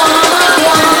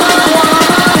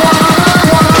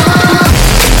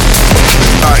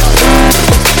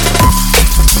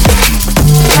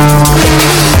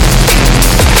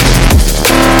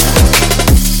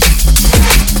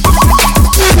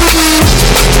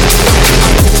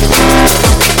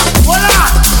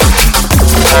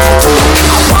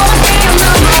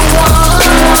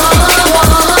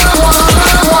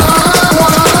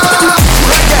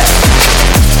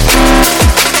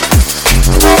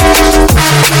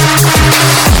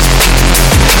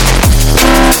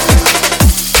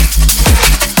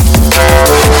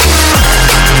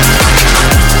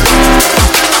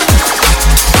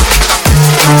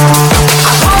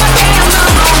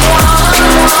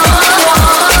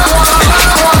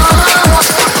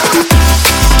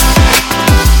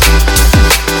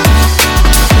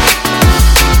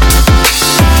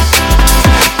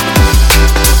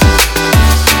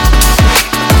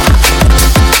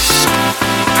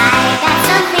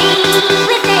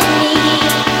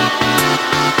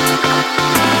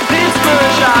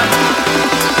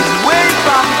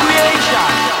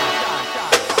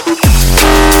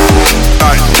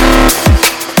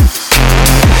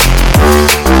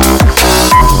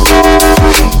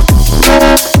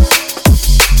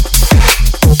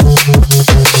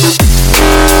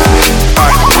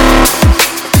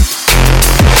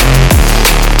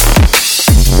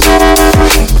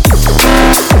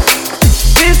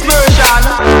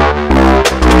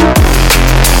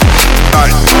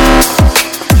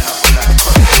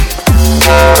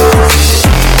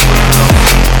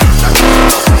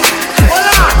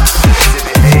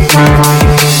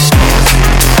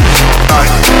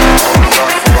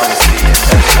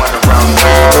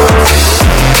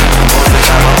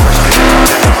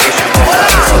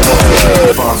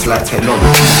like technology.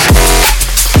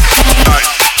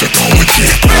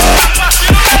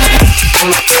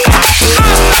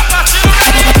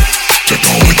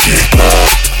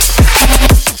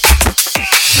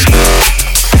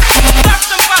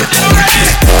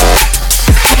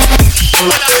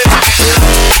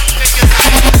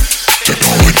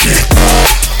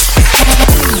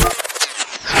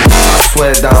 I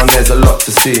swear down there's a lot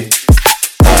to see.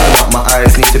 My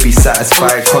eyes need to be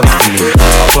satisfied constantly.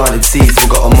 I planted seeds and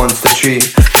got a monster tree.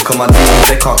 Look at my demons,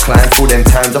 they can't climb through them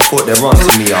times. I thought they're onto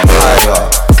me, I'm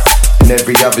higher. In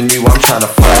every avenue I'm trying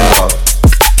to find her.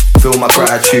 Feel my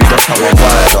gratitude, that's how I'm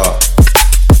wired up.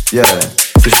 Yeah,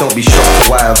 just don't be shocked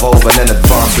to why I evolve and then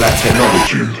advance like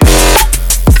technology.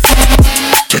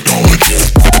 Technology.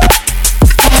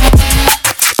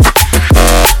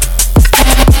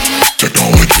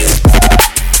 Technology.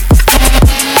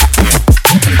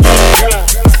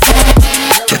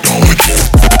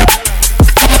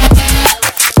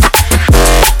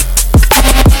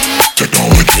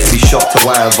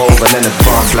 why I evolve and then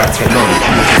advance like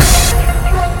technology.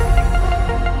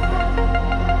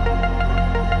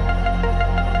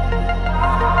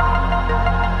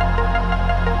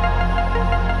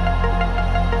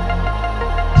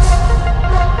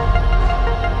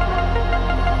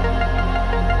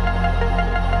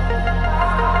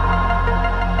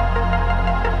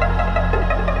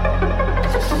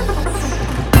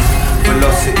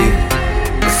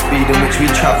 We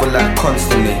travel like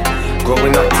constantly.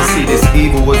 Growing up to see this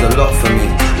evil was a lot for me.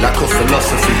 Lack of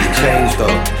philosophy, change though.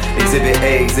 Exhibit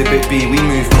A, Exhibit B, we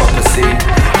move proper, see.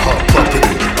 Hot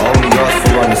property, I only ask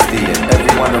for honesty, and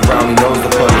everyone around me knows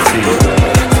the policy.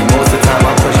 See, most of the time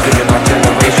I'm questioning my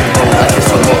generation, but like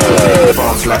it's a lot of it.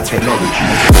 Advance like technology.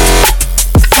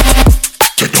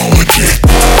 Technology.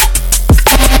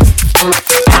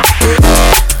 Technology.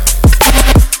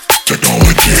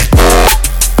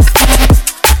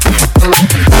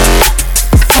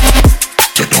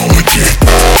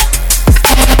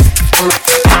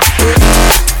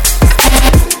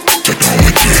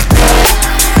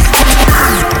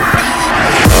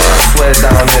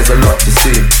 Down, there's a lot to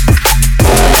see.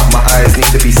 Open up my eyes,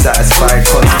 need to be satisfied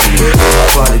constantly.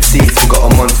 Planted seeds and got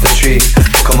a monster tree.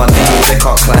 Look at my demons, they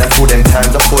can't climb. For them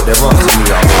times I thought they're onto me.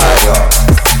 I'm high up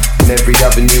in every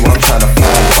avenue, I'm trying to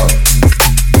find up.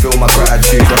 Feel my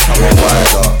gratitude, that's how I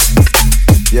wise up.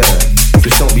 Yeah,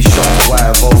 just don't be shocked why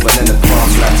I evolve and then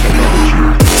advance like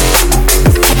technology.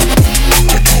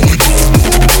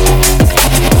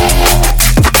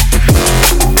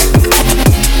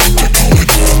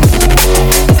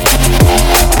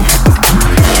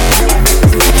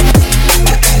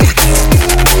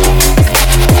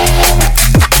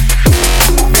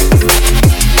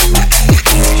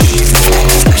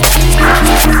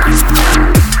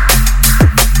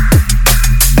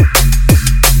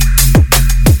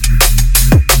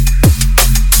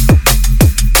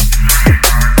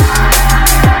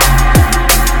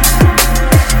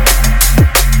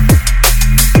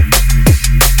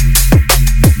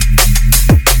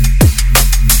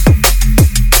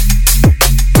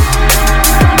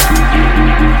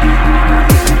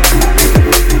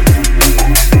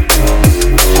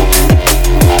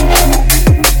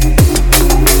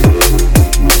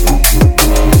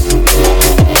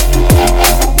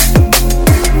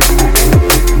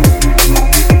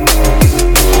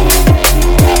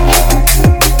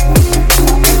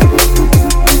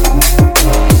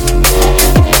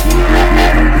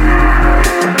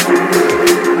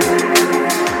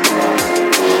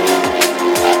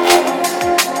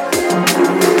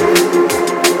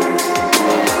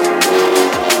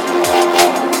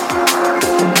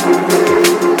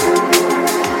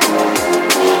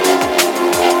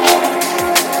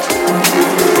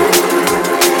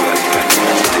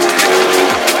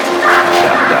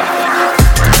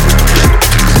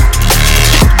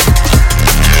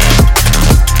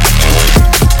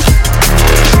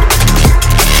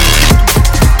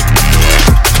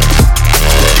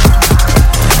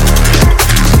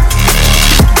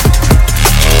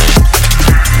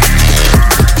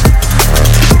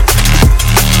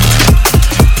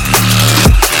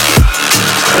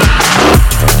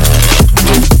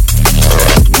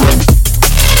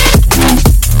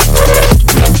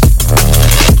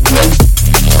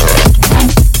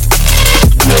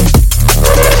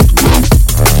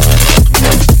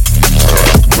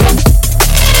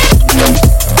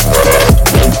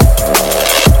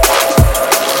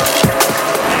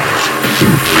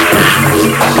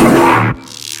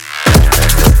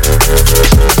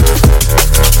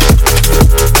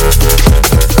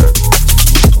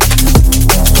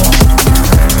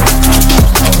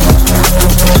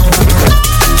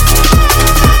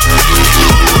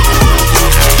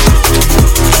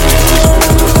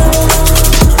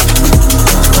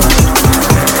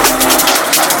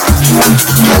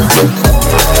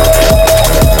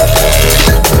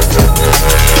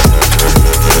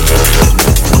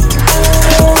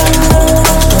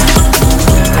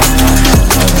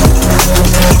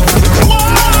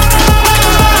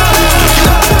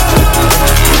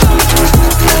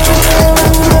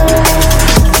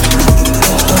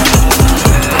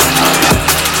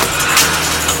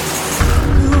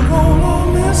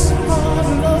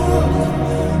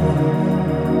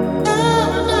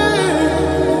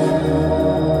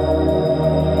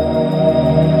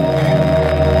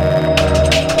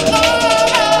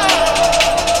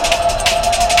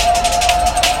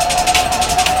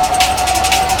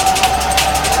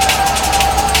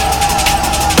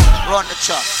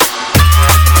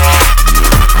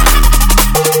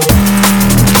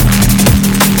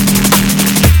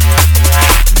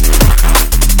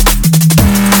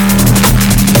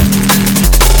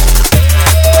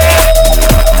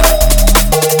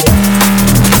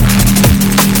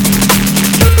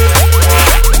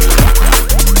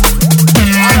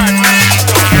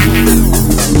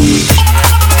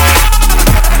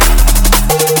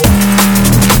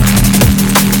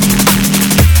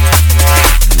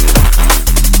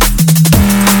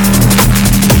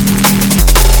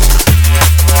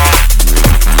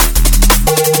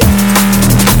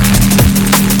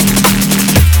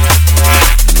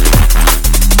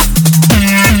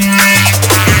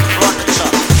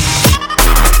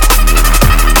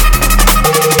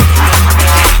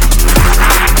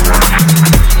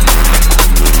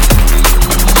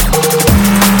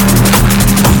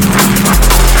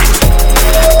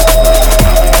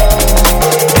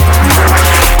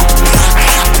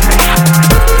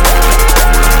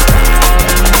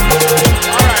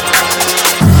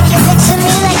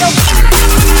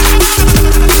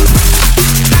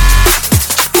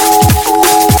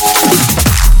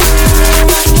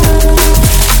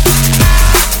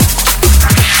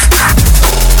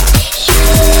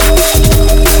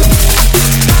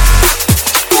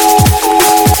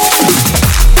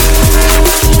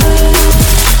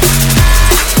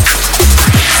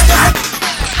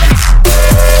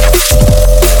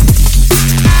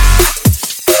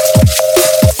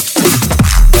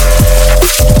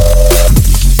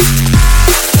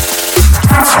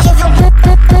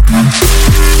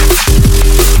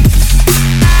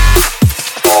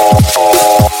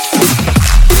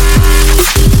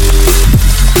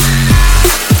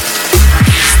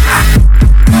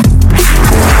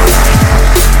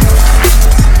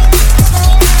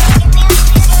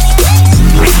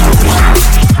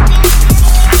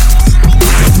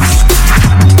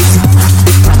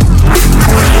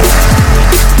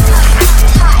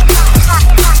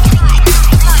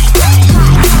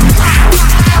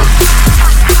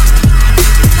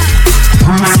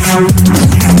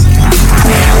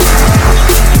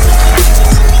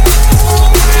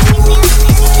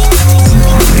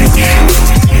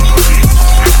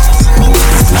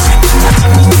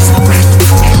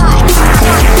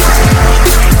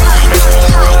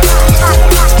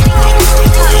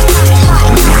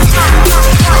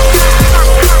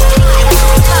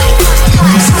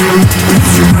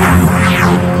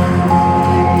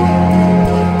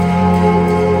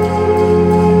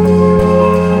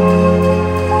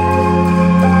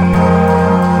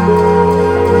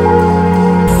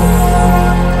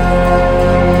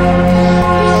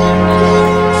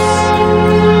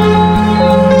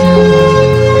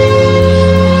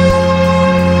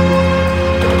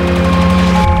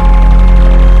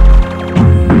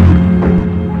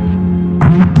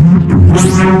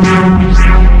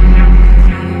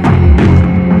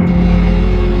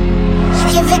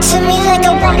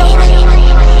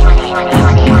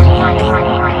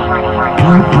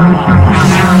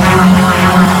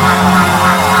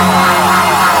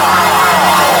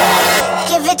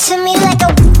 it to me like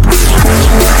a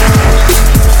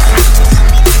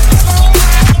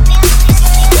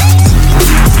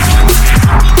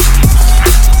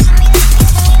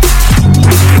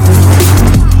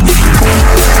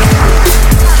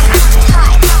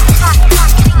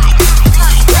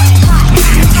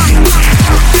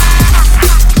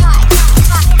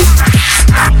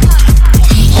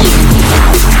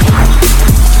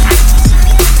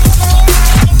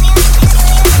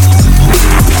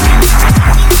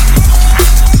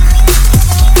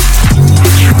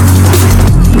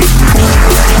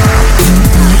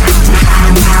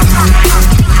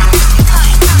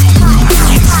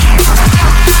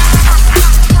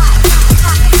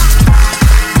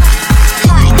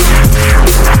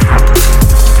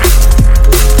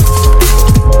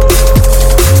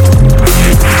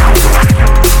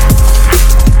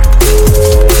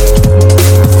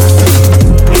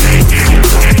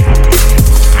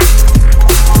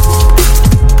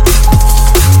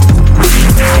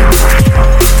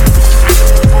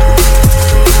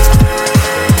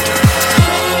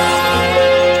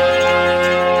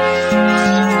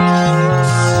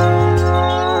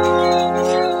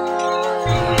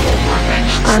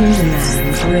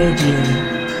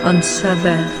on Sub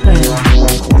FM.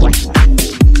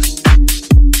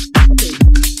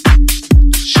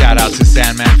 Shout out to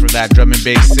Sandman for that drum and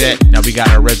bass set. Now we got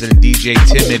our resident DJ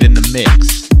Timid in the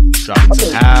mix, dropping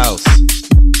some house.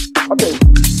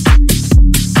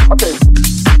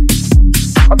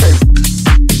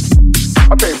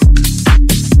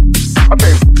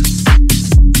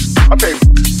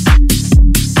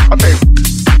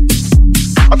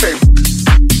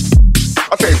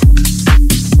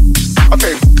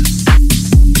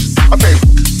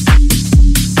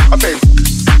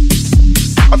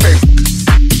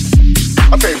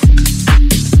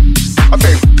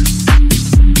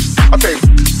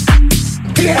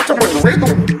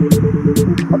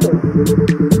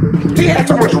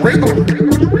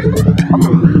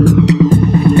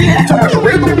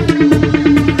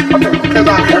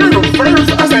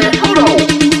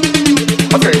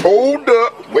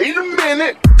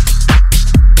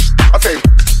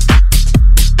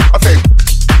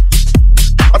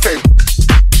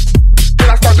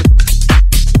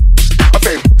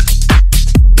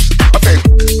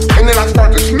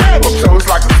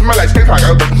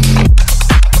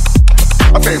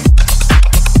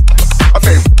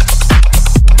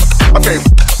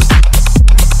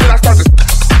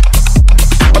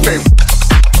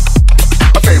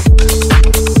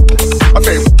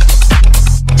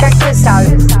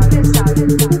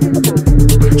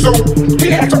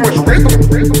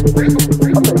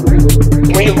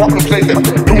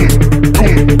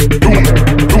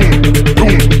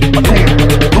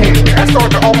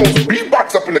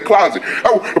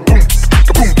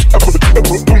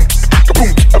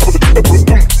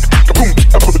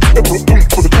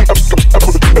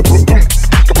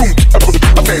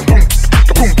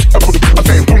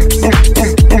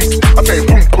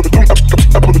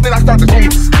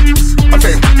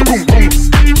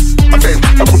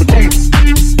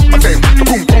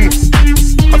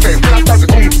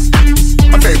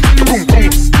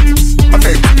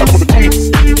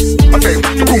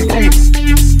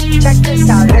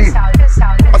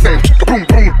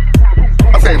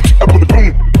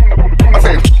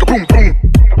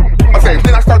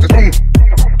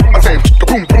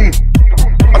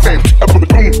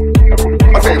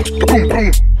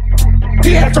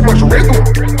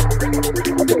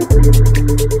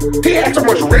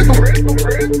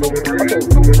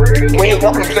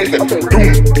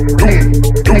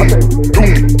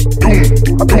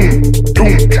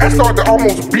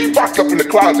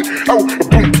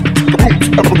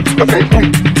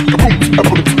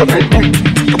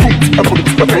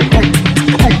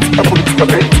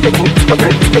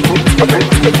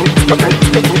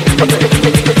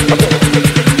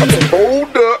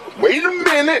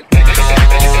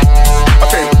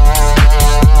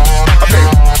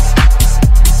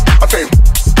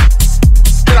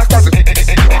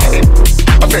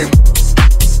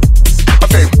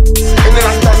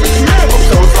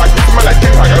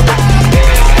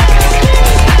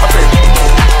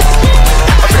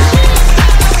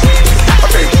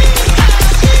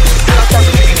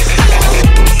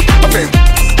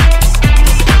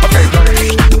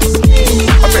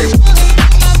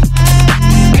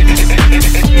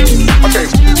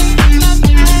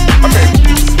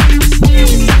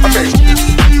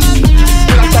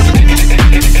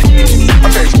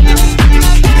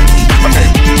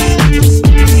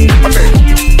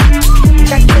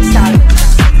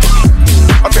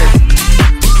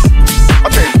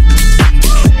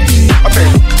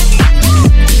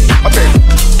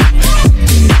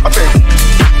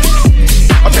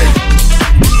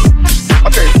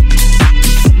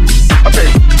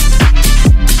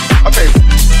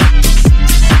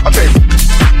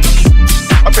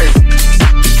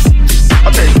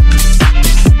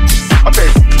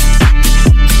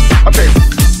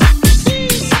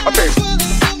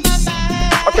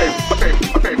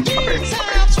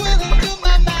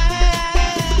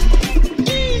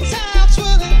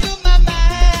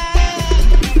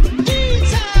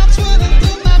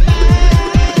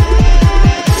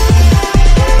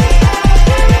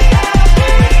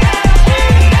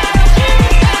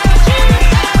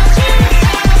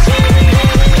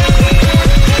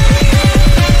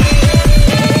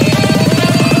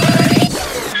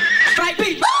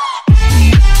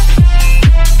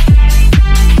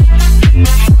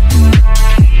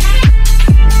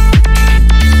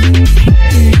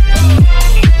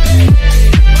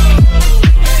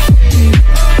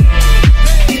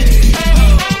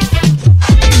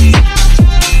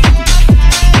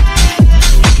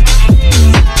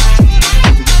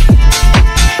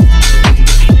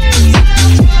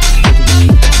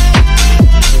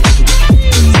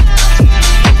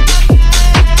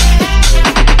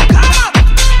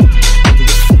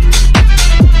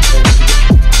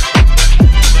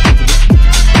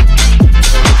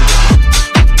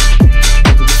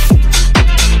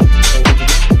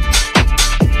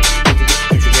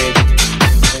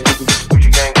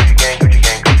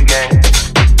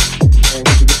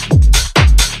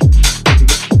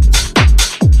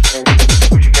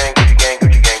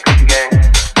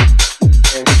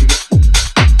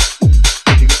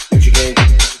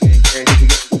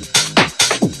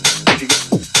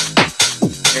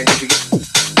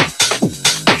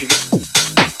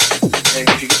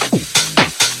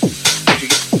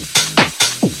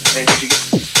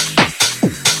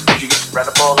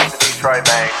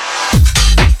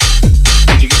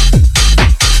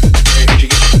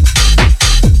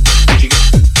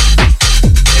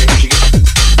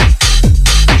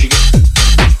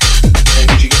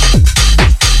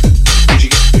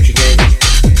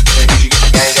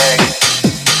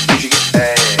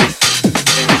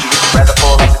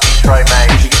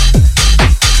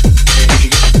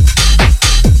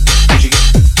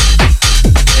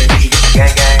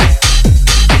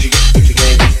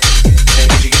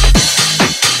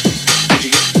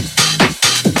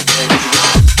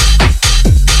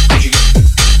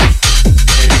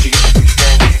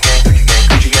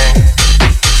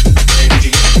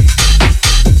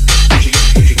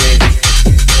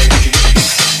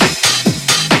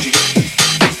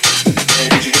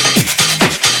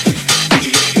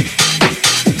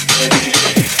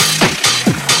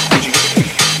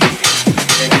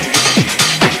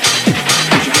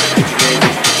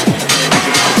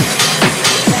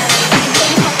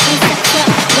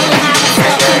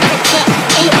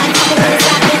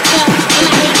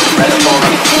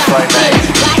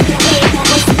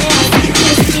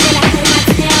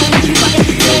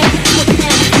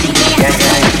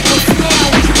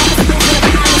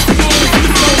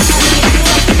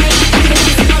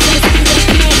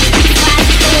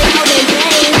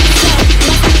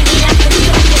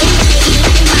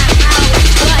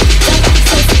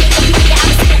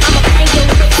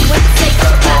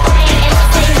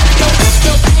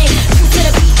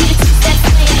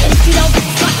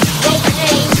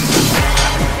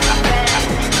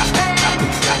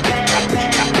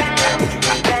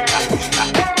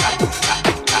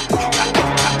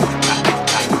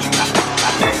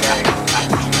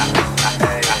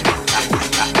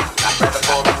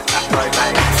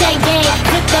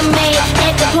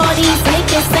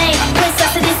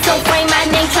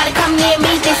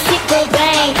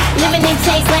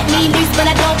 but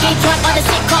I don't get drunk on the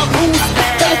shit called booze.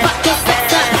 Throw your fucking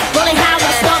sets up, rolling high with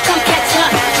a star, come catch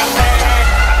up.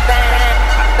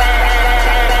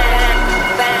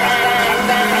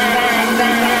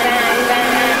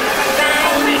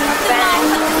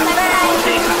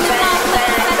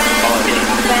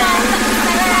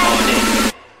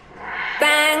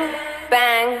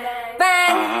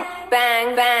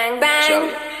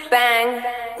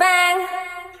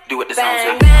 Do what the sound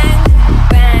say.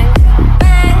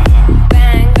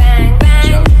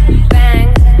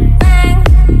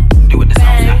 Do what the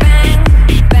sound say.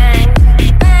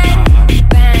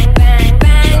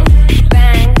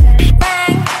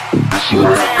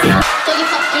 Throw your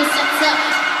fucking sets up.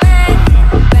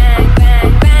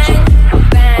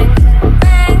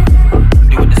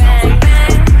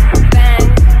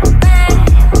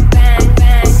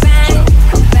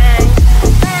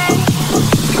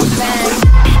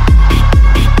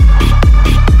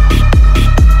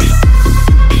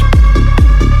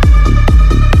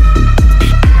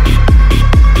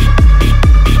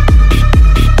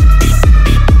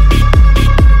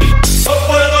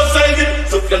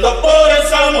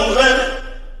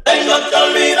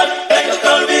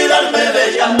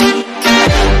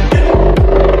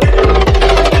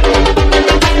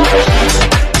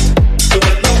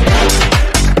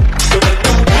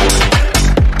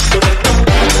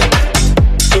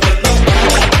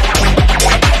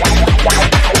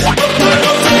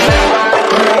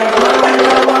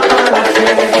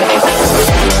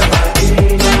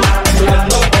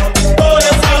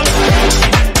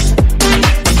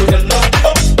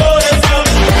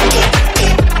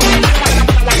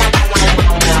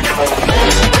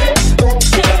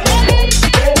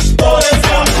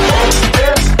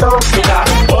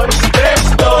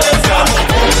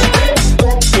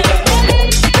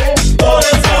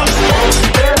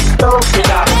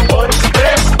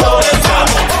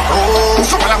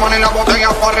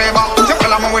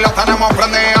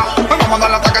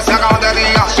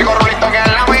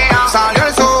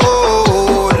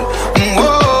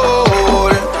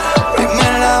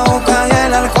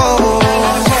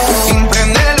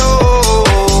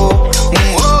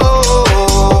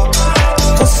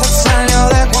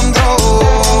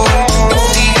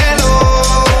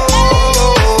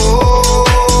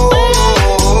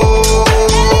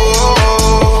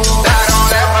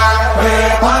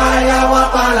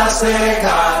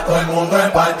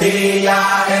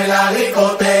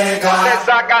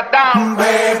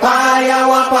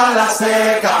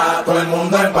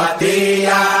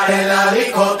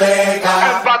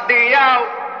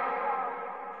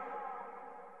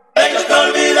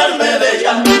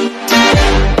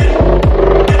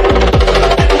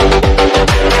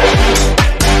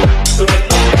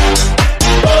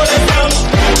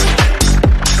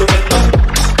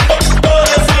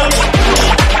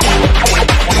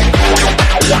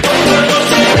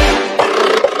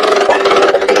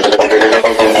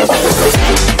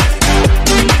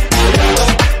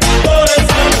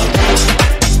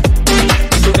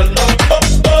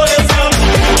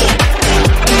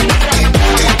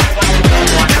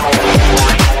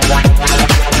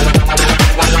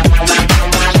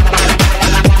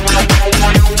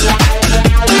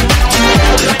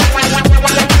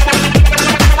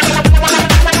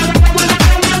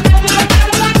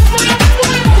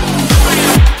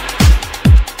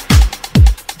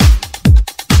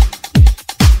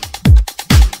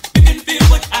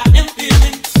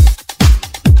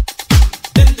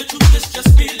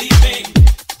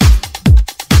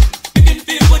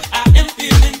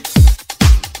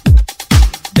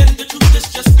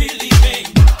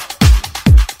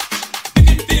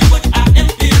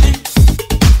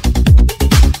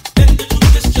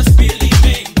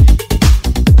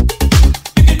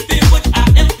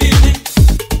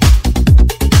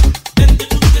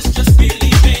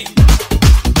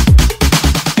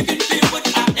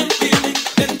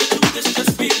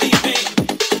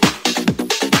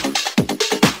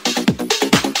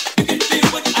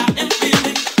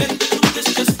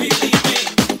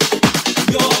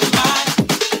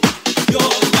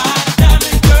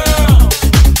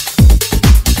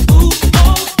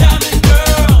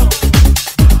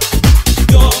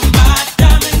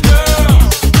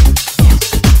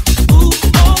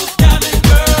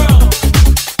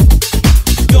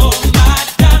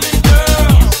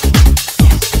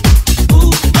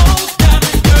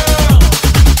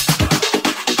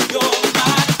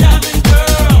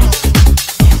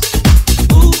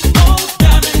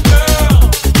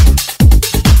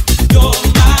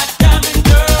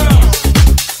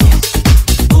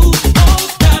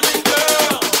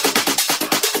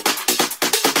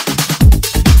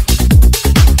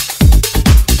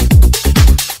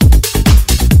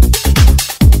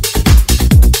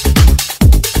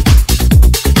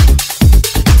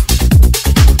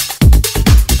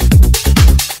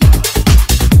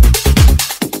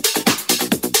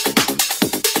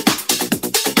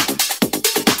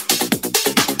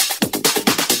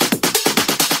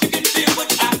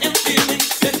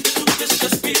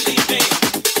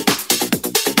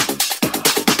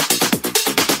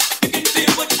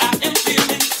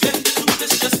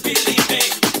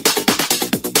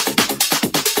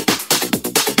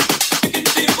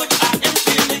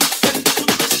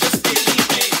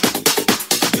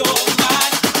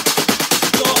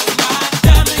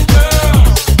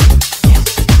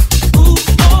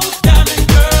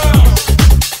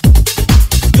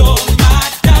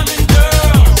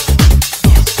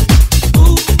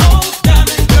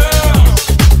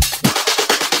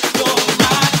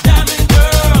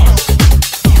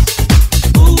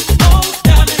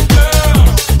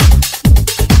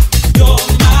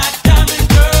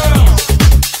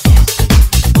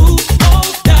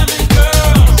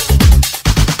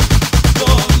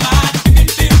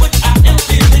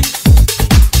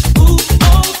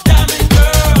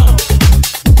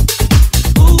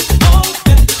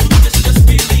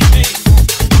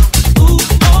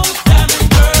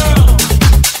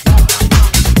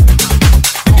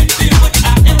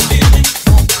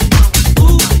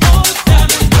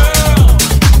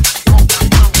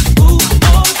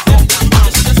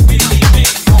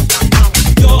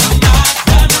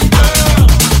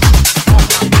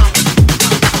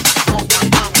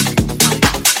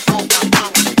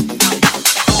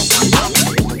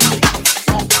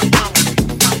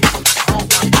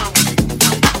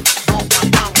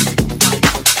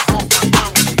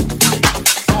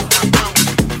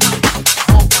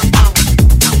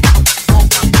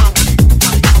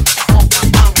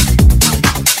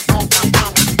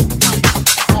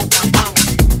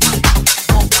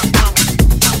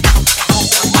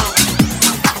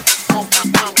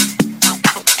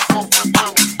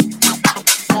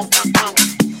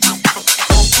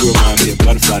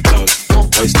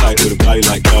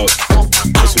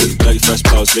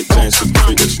 pose. Rick James with the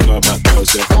freak, what you know about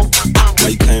those, yeah. Why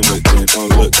you came with it, then? Don't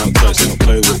look, don't touch, don't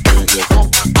play with it, then, yeah.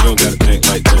 You don't gotta think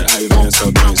like that. How you man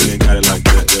so things, you ain't got it like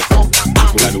that, yeah.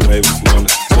 You like the wave if you want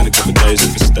it. Spend a couple days, you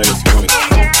can stay if you want it.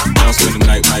 Don't spend the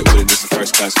night with it, this is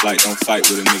first class flight. Don't fight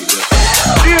with a nigga, yeah.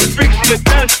 She a freak, she a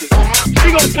dancer. She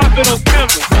gon' pop it on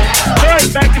camera. Throw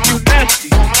it back if you nasty.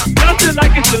 Bounce it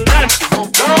like it's elastic. Go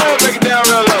ahead, break it down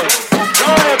real low. Go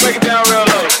ahead, break it down real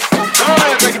low. Go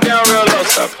ahead, break it down real low.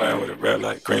 Stop playing with it, red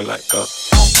light, green light, go.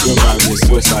 You remind me of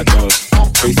suicide doors.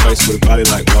 Free face with a body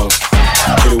like low.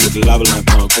 Hit it with the lava lamp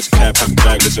on. Catch a cab, pack a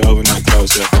bag, get your overnight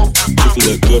clothes, yeah. If you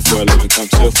look good for a living, come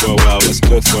chill for a while. What's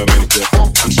good for a minute, yeah.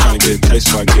 I'm just trying to get a taste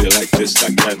before I get it like this,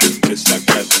 like that, this, like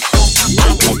that.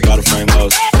 Pump bottle frame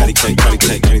lows. Patty cake,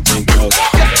 anything goes.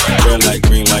 Red light,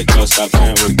 green light, go. Stop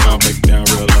playing with it, come break it down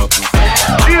real low.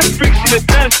 She a freak, she a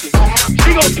dancer. She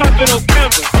gon' pop it on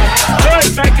camera. Throw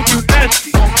it back if you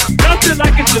nasty. Bounce it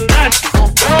like it's elastic.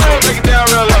 Go ahead, break it down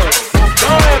real low. Go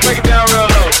ahead, break it down real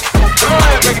low. Go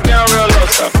ahead, break it down real low.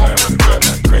 Stop playing with it, red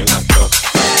light, green light, go.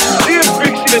 She a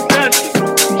freak, she a dancer.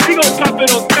 She gon' pop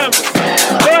it on camera.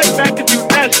 Throw it back if you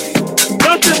nasty.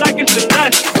 Bounce it like it's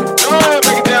elastic. Go ahead,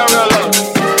 break it down real low.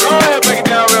 Go ahead, break it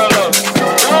down real low.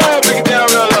 Go ahead, break it down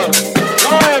real low. Go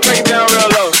ahead, break it down real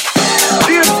low.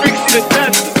 She a freak, she a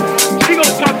dancer. She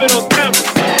gon' pop it on camera.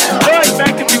 Throw it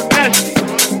back if you nasty.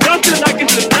 Bounce it like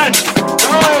it's elastic. Go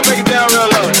ahead, break it down real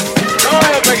low. Go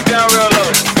ahead, break it down real low.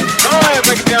 Go ahead,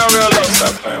 break it down real low.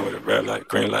 Stop playing with it, red light,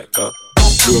 green light, go.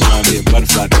 You remind me of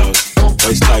butterfly toes.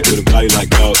 Waist tight with a body like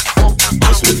gold.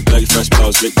 This with the dirty fresh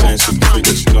clothes. Rick James with the freak,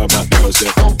 what you know about those,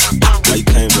 yeah. How you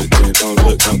came with it, then? Don't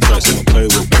look, don't touch, don't play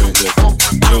with it, then, yeah.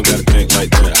 You don't gotta think like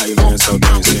that. How you man so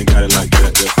things, you ain't got it like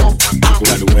that, yeah. You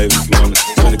like the wave if you want it.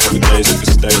 Spend a couple days, you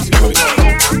can stay if you want it.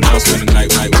 Don't spend the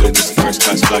night with it, this is first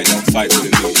class flight. Don't fight with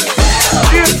it, nigga, yeah.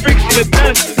 She a freak, she a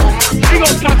dancer. She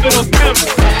gon' pop it on camera.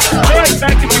 Throw it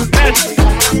back if you nasty.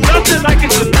 Bounce it like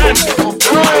it's elastic.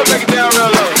 Go ahead, break it down real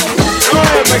low. Go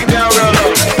ahead, break it down real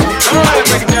low. Go ahead,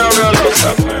 break it down real low.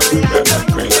 Stop playing with it, red light,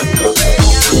 green light, go.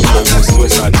 You remind me of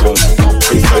suicide doors.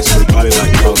 Free face with a body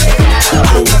like gold. Hit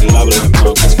it with the lava lamp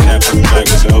on. Catch a cab, pack a bag,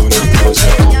 get your overnight clothes,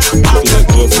 yeah. If you look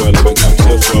good for a living, come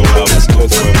chill for a while. What's good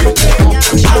for a minute, yeah.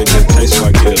 I'm trying to get a taste before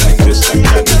I get it like this, like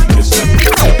that, this, like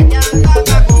that.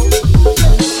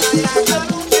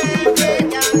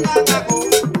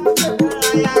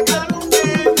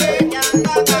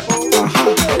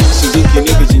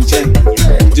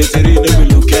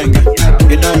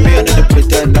 You know me, another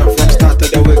pretender. From start to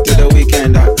the week to the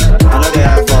weekend. I know they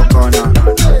have a corner.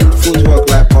 Footwork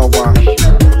like power.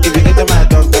 If you get the mad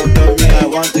dog, don't tell me I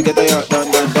want to get the yacht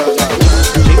done.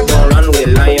 Sheep don't run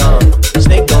with lion.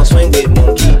 Snake don't swing with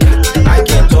monkey. I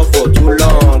can't talk for too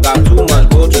long. Got too much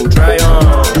go to try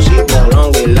on. Sheep don't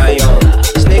run with lion.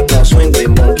 Snake don't swing with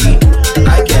monkey.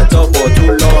 I can't talk for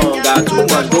too long. Got too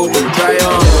much go to try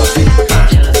on.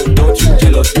 Don't you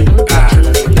jealous me?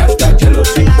 That's that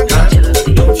jealousy.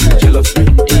 Don't you jealous me?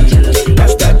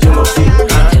 That's that jealousy.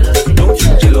 Don't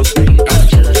you jealous me?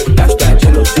 That's that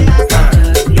jealousy.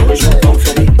 Don't you come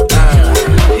for me?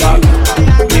 Back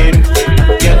in,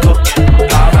 get up,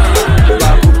 back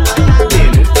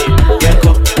in, get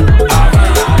up, back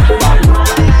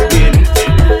in,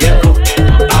 get up,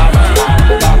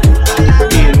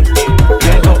 back in,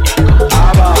 get up,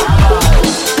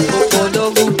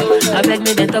 I beg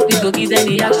me then talk with cookies and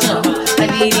the action. I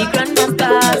be the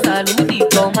grandmaster, salute the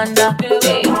commander.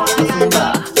 Hey, Zumba,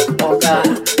 Oga,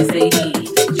 Sehi,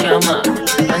 Chama,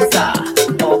 Ansa,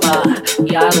 Oba,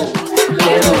 Yaro,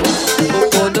 Lero,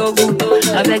 Okodogu.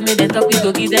 I beg me then talk with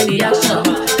cookies and the action.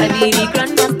 I be the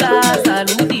grandmaster,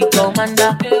 salute the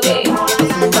commander. Hey,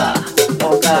 Zumba,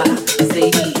 Oga,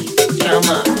 Sehi,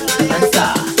 Chama, Ansa,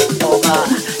 Oba,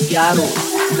 Yaro,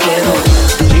 Lero.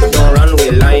 Sheep don't run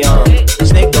with lion.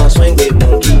 Snake don't swing with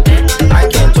monkey. I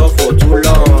can't talk for too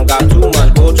long. Got too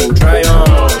much go to try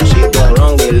on. Sheep don't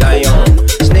run with lion.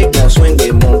 Snake don't swing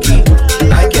with monkey.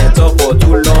 I can't talk for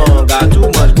too long. Got too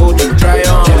much go to try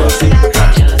on. Jealousy,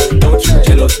 don't you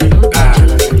jealous me?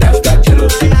 That's that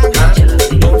jealousy.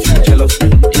 Don't you jealous me?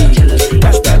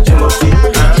 That's that jealousy.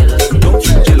 Don't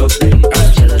you jealous me?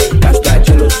 That's that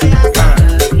jealousy.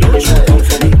 Don't you come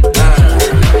for me?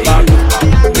 Back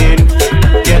in.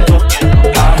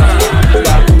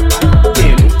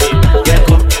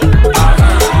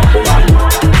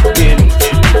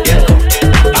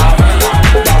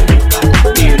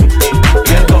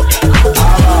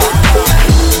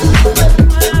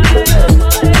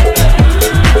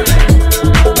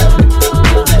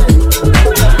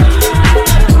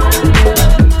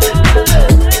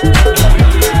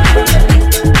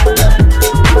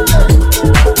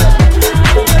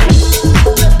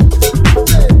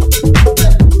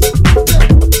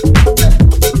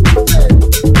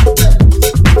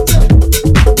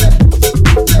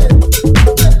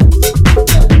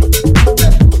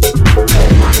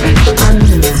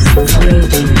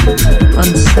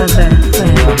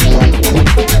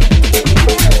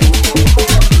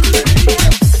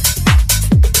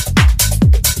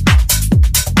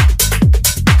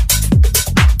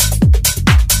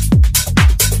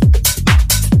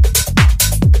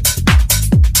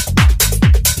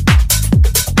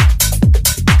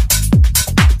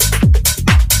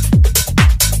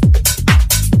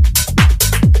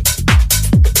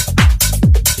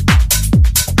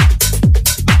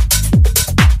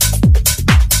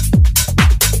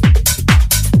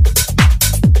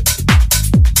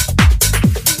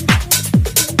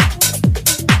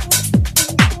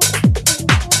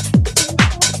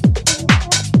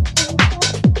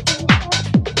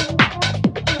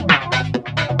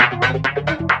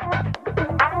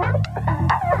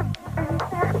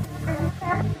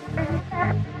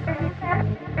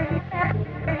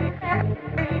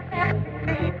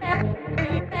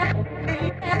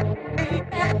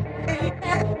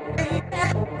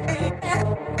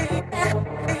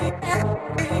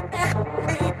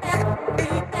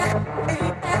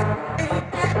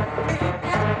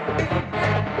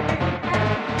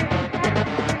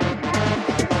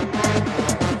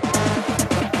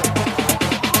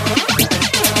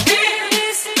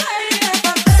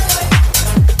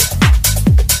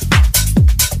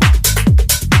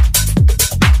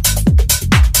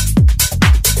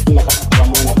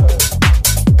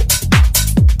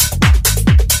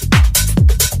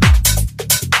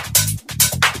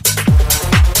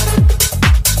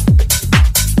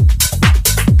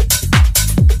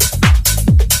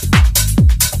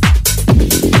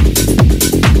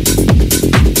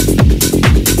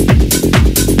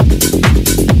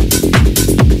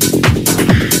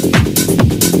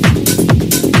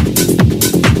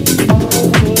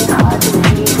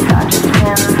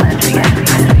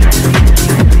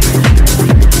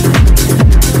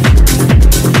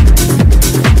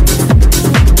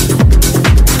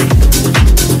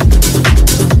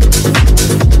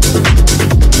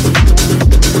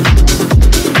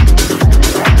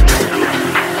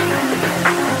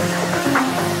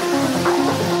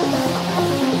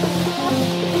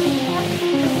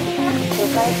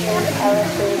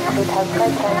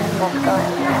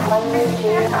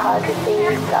 hard to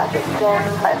see, start to spin,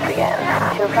 let's begin.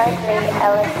 253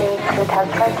 LSD, 2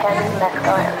 times per 10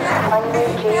 mescaline.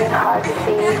 1UG, hard to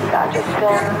see, start to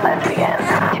spin, let's begin.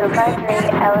 253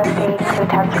 LSD, 2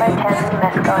 times per 10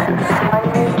 mescaline.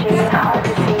 1UG, hard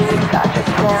to see, start to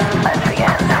spin, let's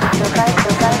begin.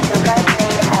 253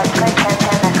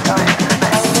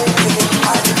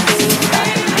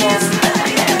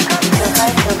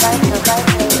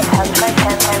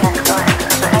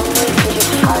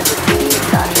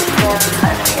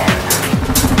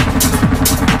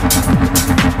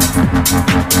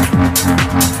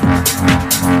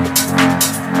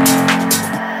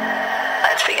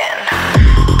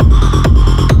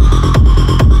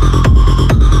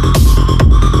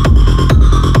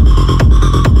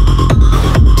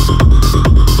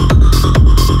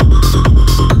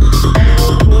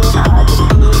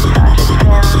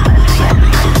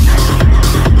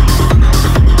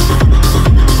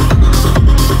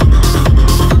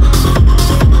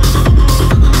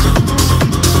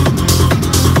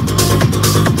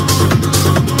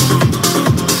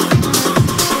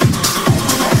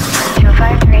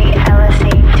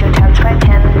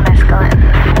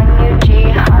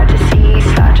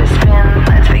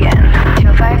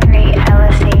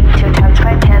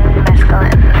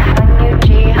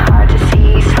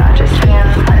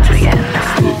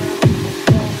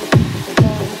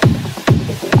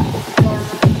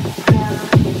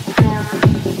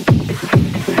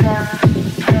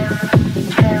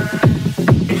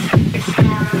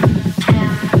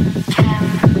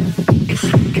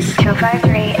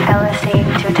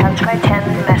 times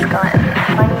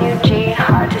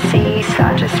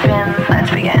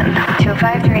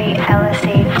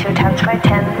per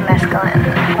 10 mescaline.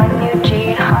 1UG,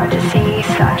 hard to see,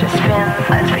 start to spin,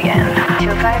 let's begin.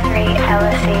 253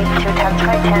 times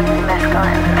per 10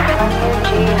 mescaline.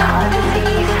 1UG, hard to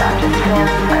see, start to spin,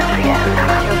 let's begin.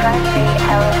 Let's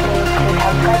begin.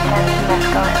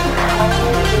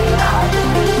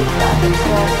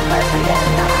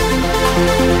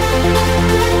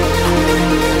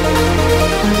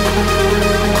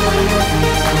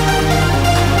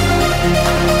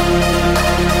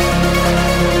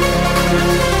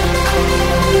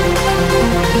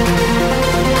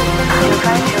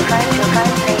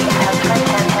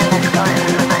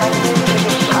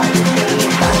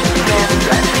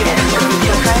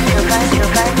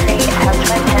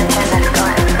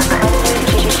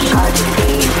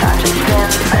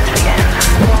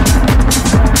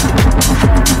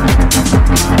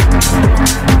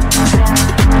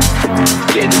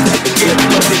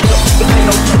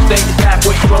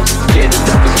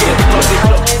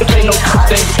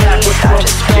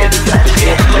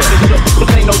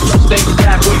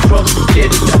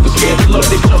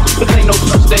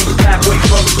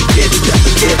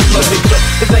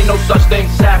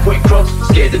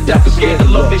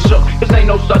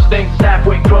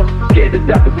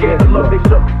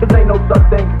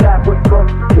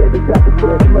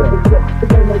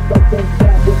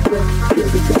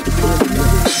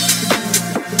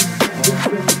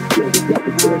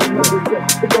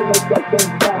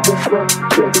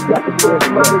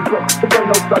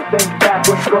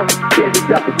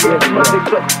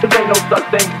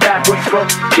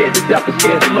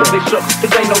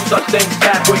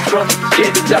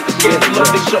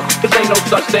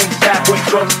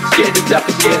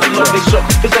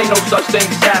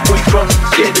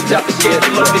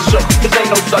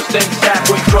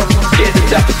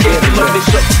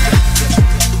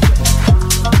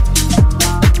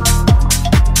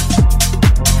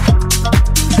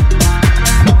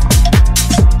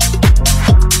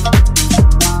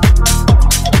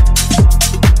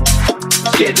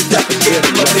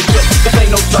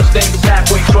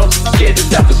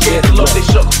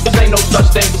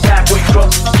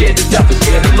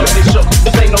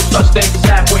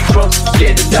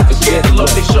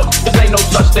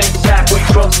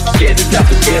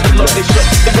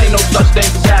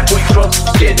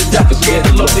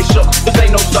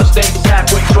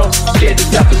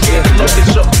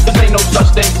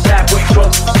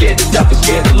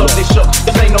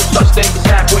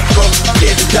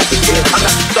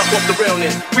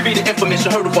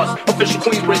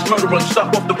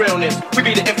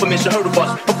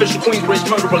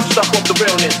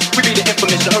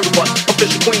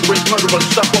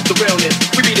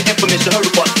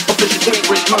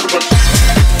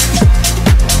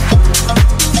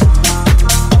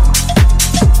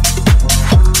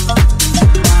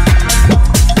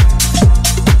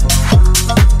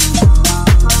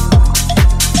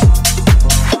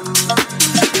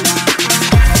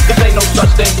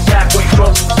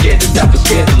 Scared to death,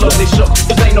 scared to love, they shook.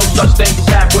 Cause ain't no such thing as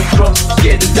halfway crooks.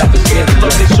 Scared to death. death and scared to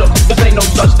look, they shook. Cause ain't no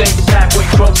such thing as halfway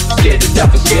crooks. Scared to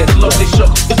death and scared to look, they shook.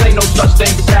 Cause ain't no such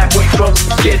thing as halfway crooks.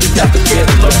 Scared to death and scared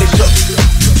to look, they shook.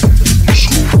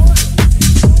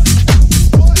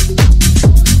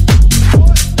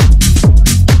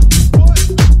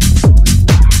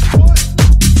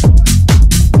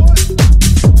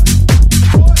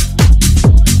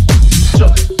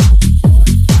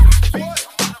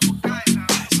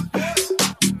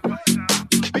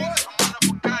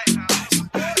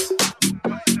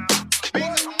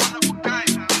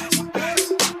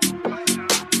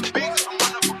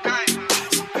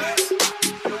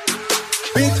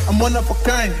 One of a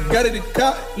kind, got it in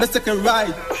car, let's take a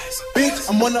ride. Bitch,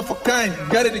 I'm one of a kind,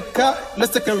 got it in car,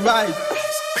 let's take a ride.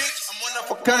 Bitch, I'm one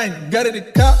of a kind, got it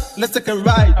in car, let's take a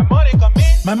ride.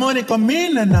 My money come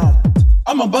in and out.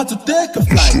 I'm about to take a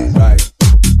flight. Right.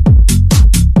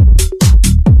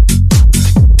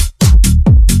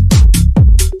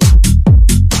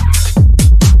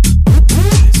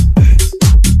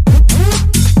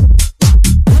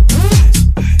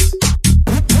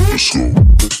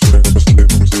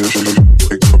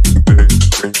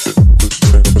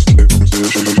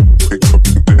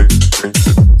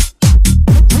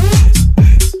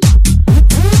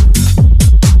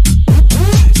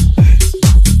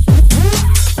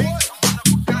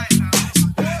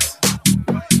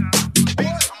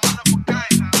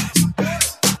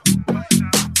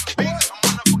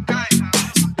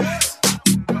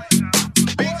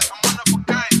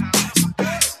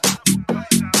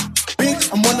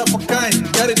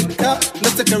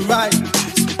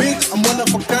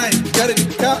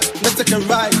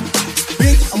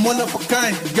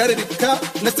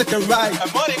 Ride.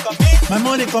 My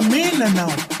money come in and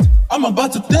out. I'm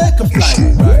about to take a flight.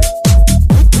 Right.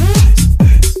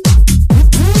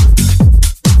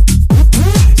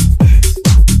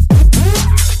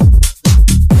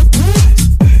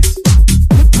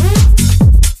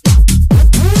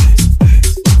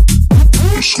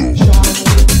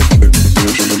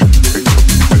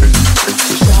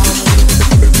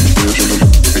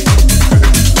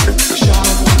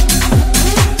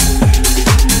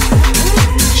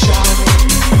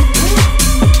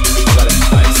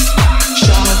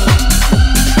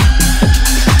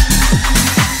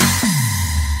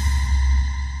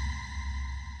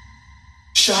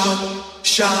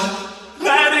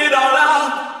 Let it all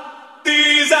out.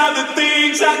 These are the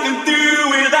things I can do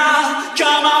without.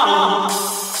 Come on,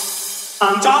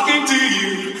 I'm talking to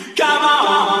you. Come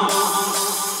on.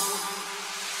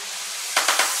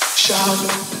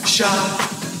 Shout.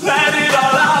 Let it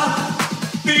all out.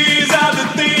 These are the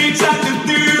things I can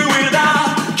do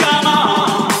without. Come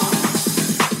on,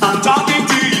 I'm talking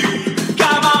to you.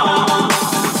 Come on.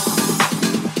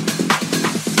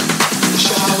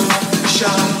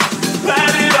 Shout.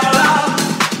 Let it all out.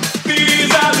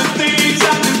 These are the things I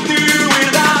can do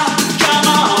without. Come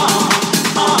on.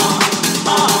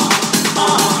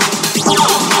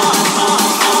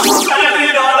 Let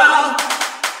it all out.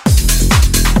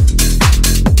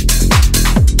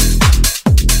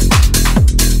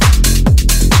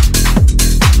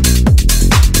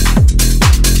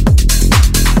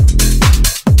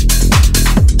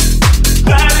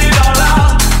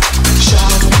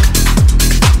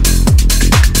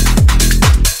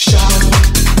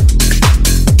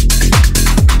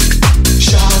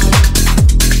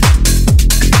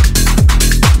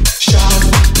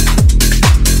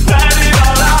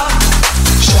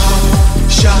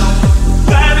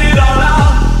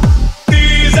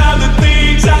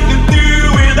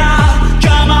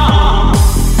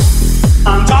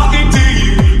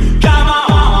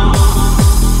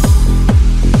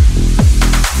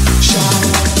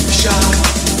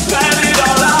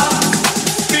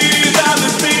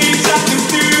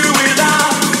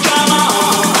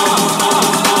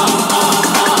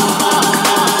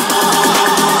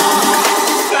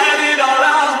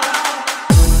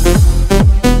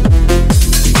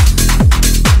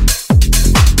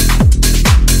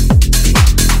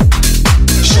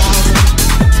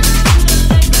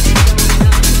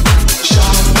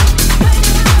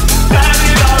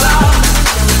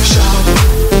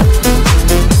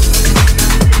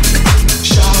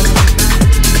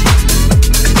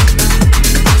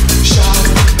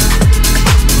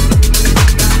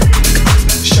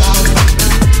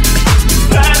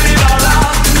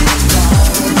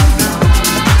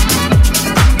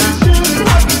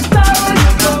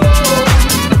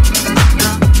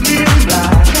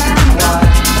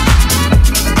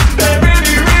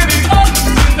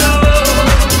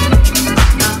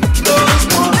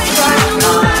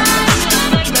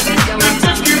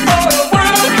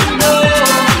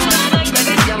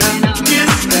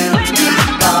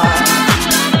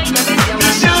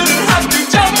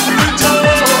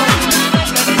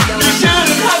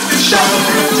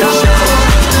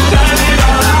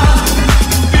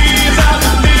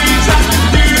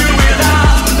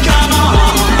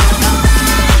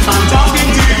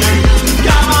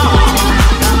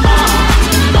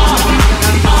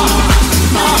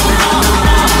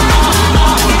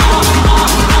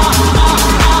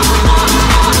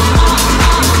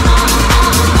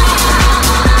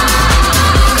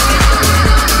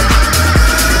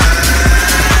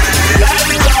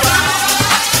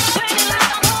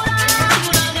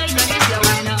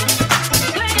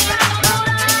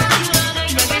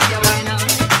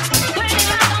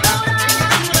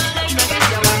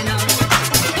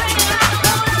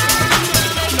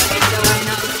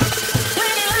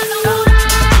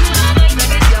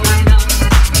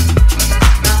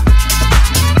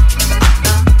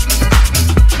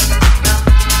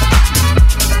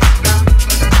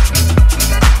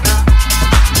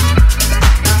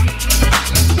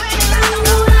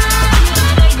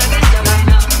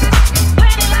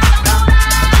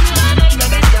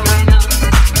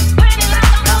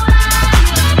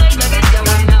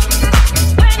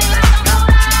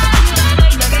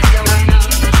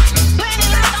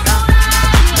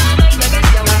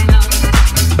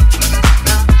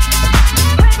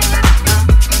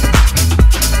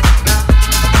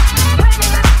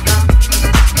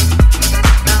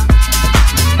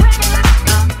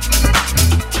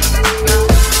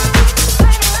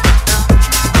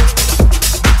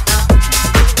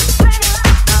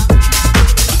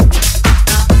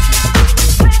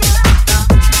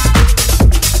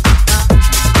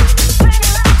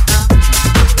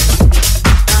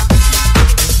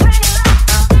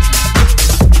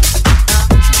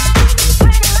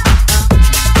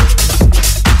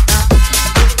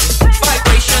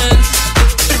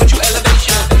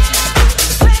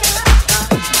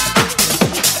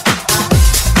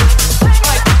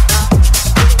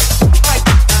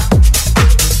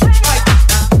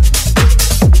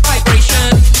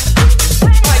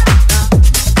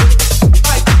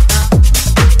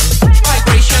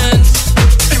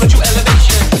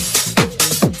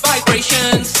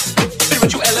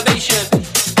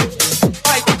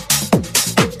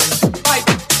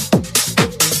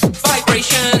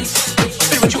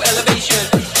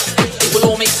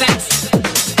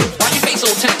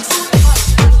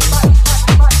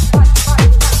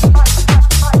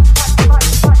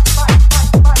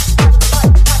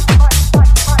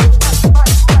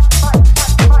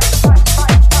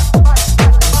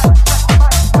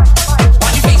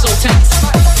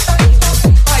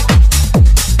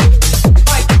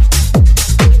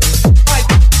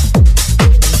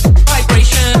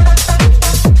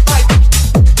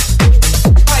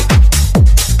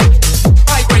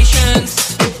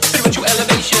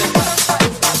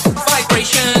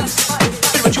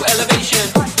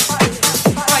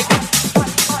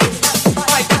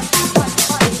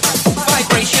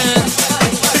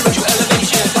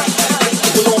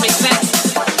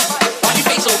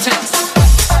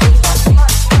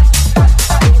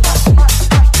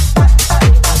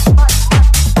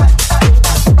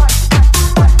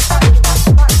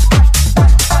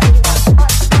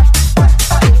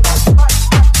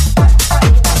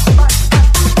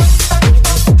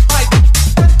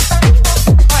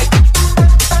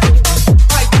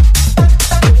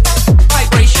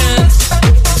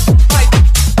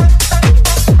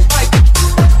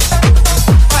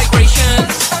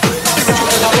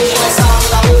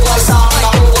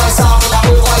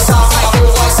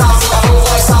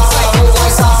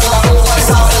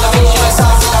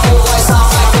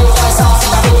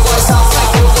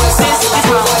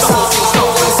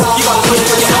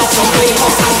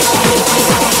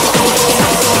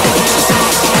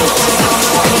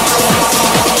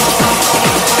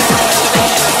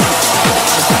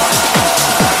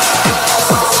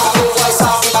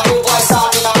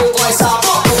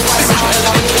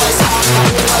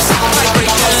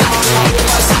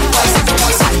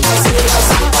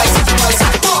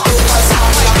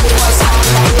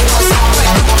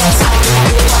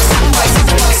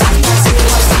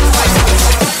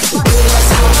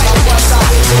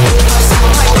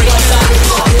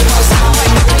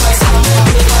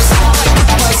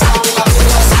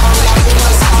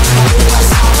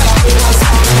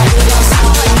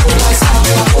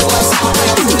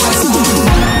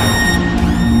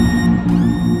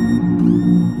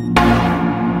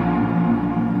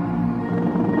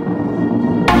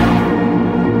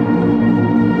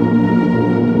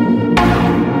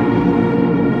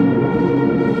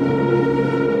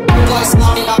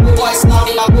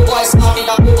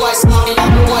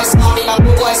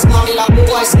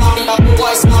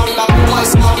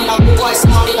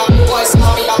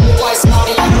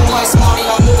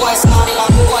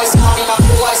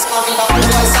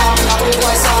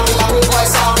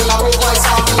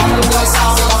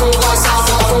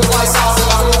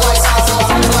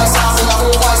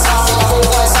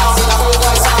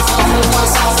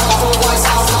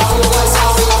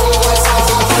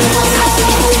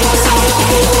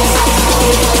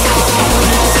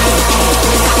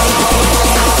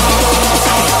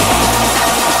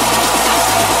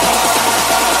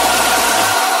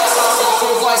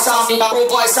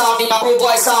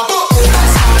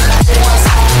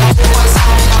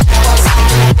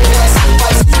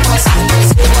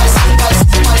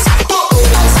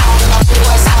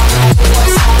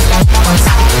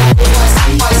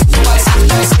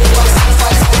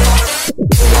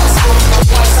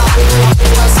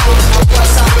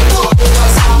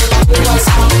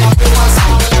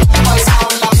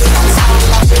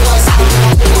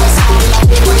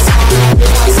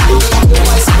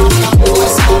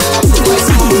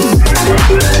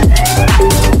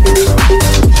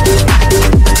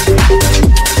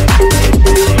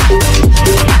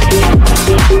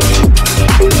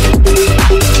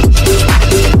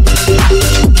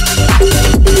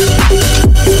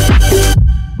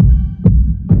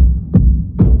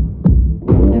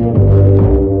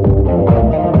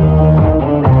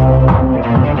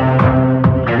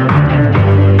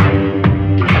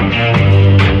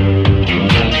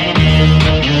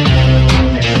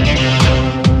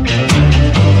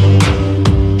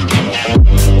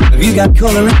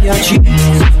 Color in your cheeks.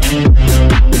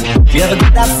 You ever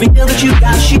get that feel that you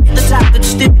got shit, the type that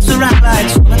sticks around like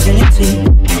so much in your teeth?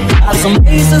 Out some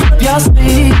places up your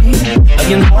sleeve, have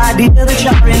you no idea that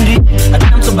you're in deep? I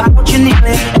dreamt about you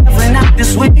nearly every night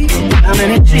this week. How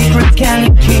many secrets can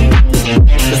you keep?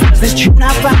 Cause there's this tune I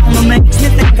found that makes me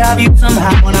think of you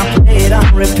somehow when I play it on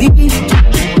repeat.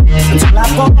 Until I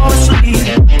fall asleep,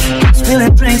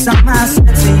 spilling drinks on my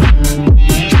settee.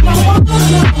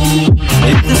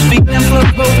 If this feeling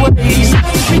flows both ways,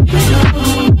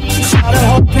 started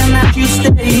hoping that you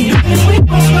stay.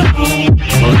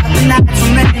 Well, the nights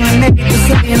are making me made for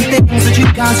saying things that you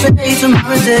can't say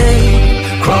tomorrow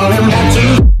day. Crawling back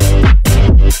to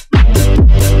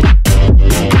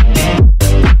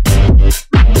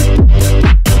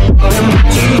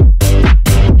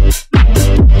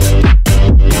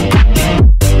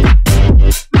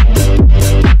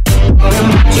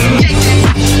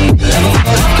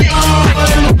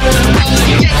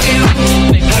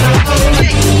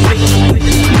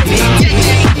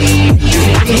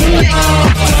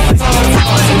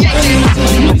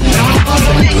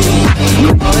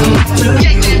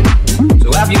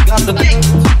so have you got the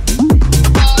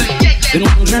been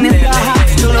wondering if your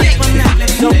heart's still open now.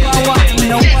 So I want to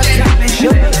know what time it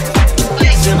should.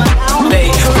 Simmer down,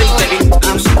 baby.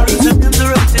 I'm sorry to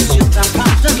interrupt this shit. I'm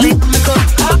constantly on the go.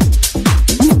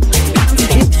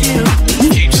 It's you.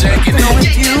 Keep shaking it.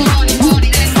 It's you.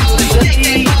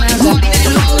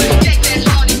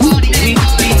 We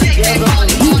be together.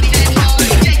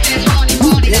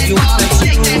 If you want it to.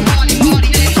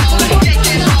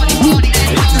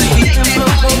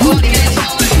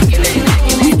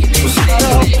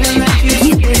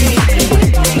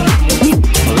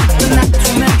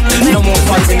 No more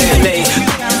fighting in LA.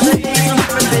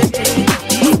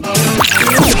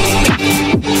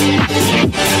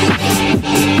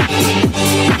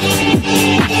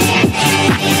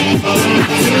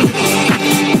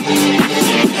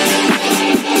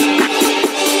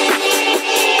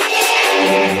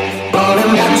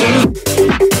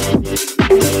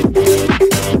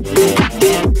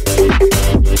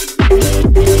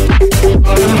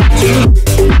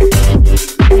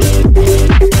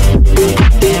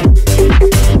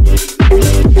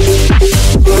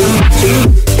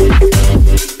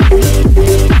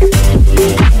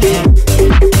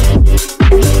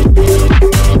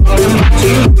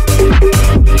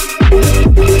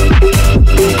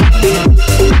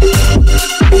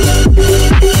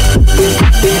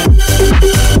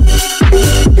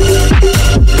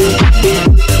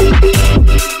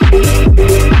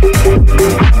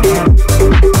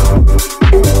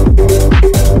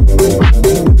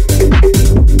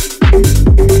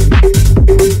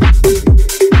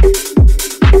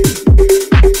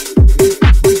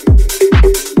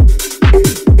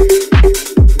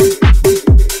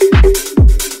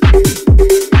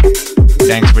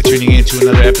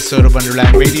 Episode of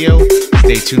Underland Radio.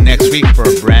 Stay tuned next week for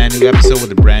a brand new episode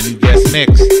with a brand new guest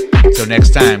mix. Till next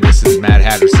time, this is Mad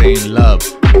Hatter saying love,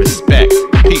 respect,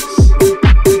 peace.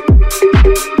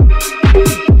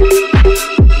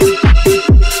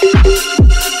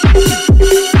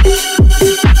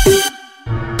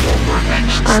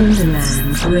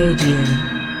 Underland Radio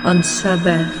on Sub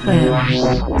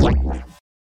FM.